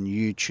TikTok and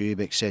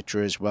YouTube,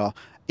 etc. as well.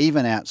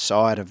 Even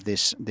outside of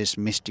this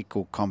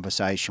mystical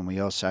conversation, we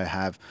also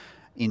have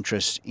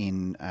interest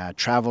in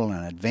travel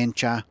and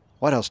adventure.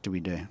 What else do we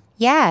do?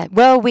 Yeah,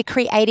 well, we're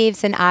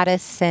creatives and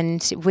artists,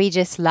 and we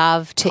just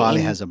love to...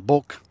 Kylie has a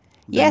book,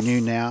 The Yes.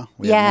 New Now.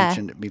 We Yeah. have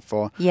mentioned it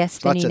before. Yes,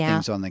 The Lots New of Now.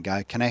 things on the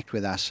go. Connect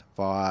with us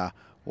via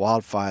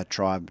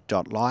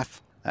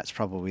wildfiretribe.life. That's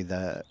probably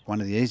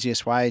one of the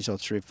easiest ways, or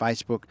through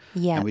Facebook.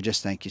 Yeah. And we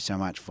just thank you so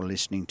much for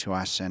listening to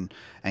us and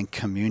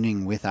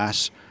communing with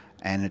us.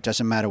 And it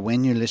doesn't matter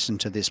when you listen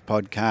to this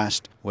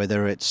podcast,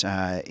 whether it's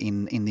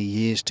in the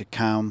years to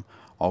come,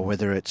 or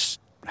whether it's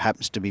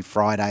happens to be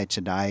Friday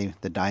today,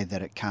 the day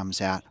that it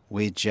comes out.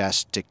 We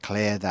just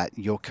declare that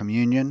your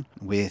communion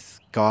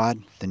with God,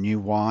 the new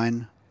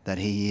wine that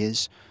He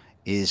is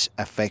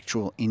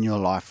effectual in your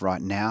life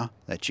right now,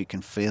 that you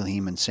can feel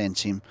Him and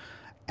sense Him,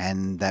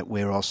 and that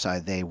we're also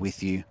there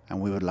with you,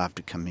 and we would love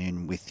to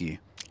commune with you.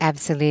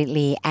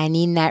 Absolutely. And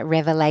in that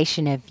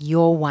revelation of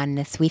your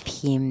oneness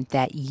with Him,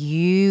 that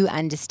you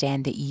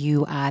understand that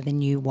you are the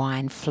new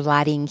wine,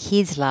 flooding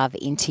His love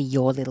into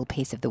your little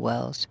piece of the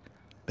world.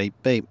 Beep,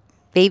 beep.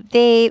 Beep,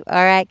 beep.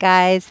 All right,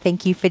 guys.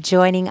 Thank you for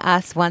joining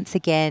us once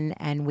again,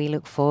 and we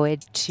look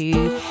forward to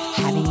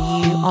having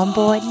you on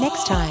board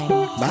next time.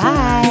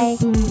 Bye.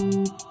 Bye.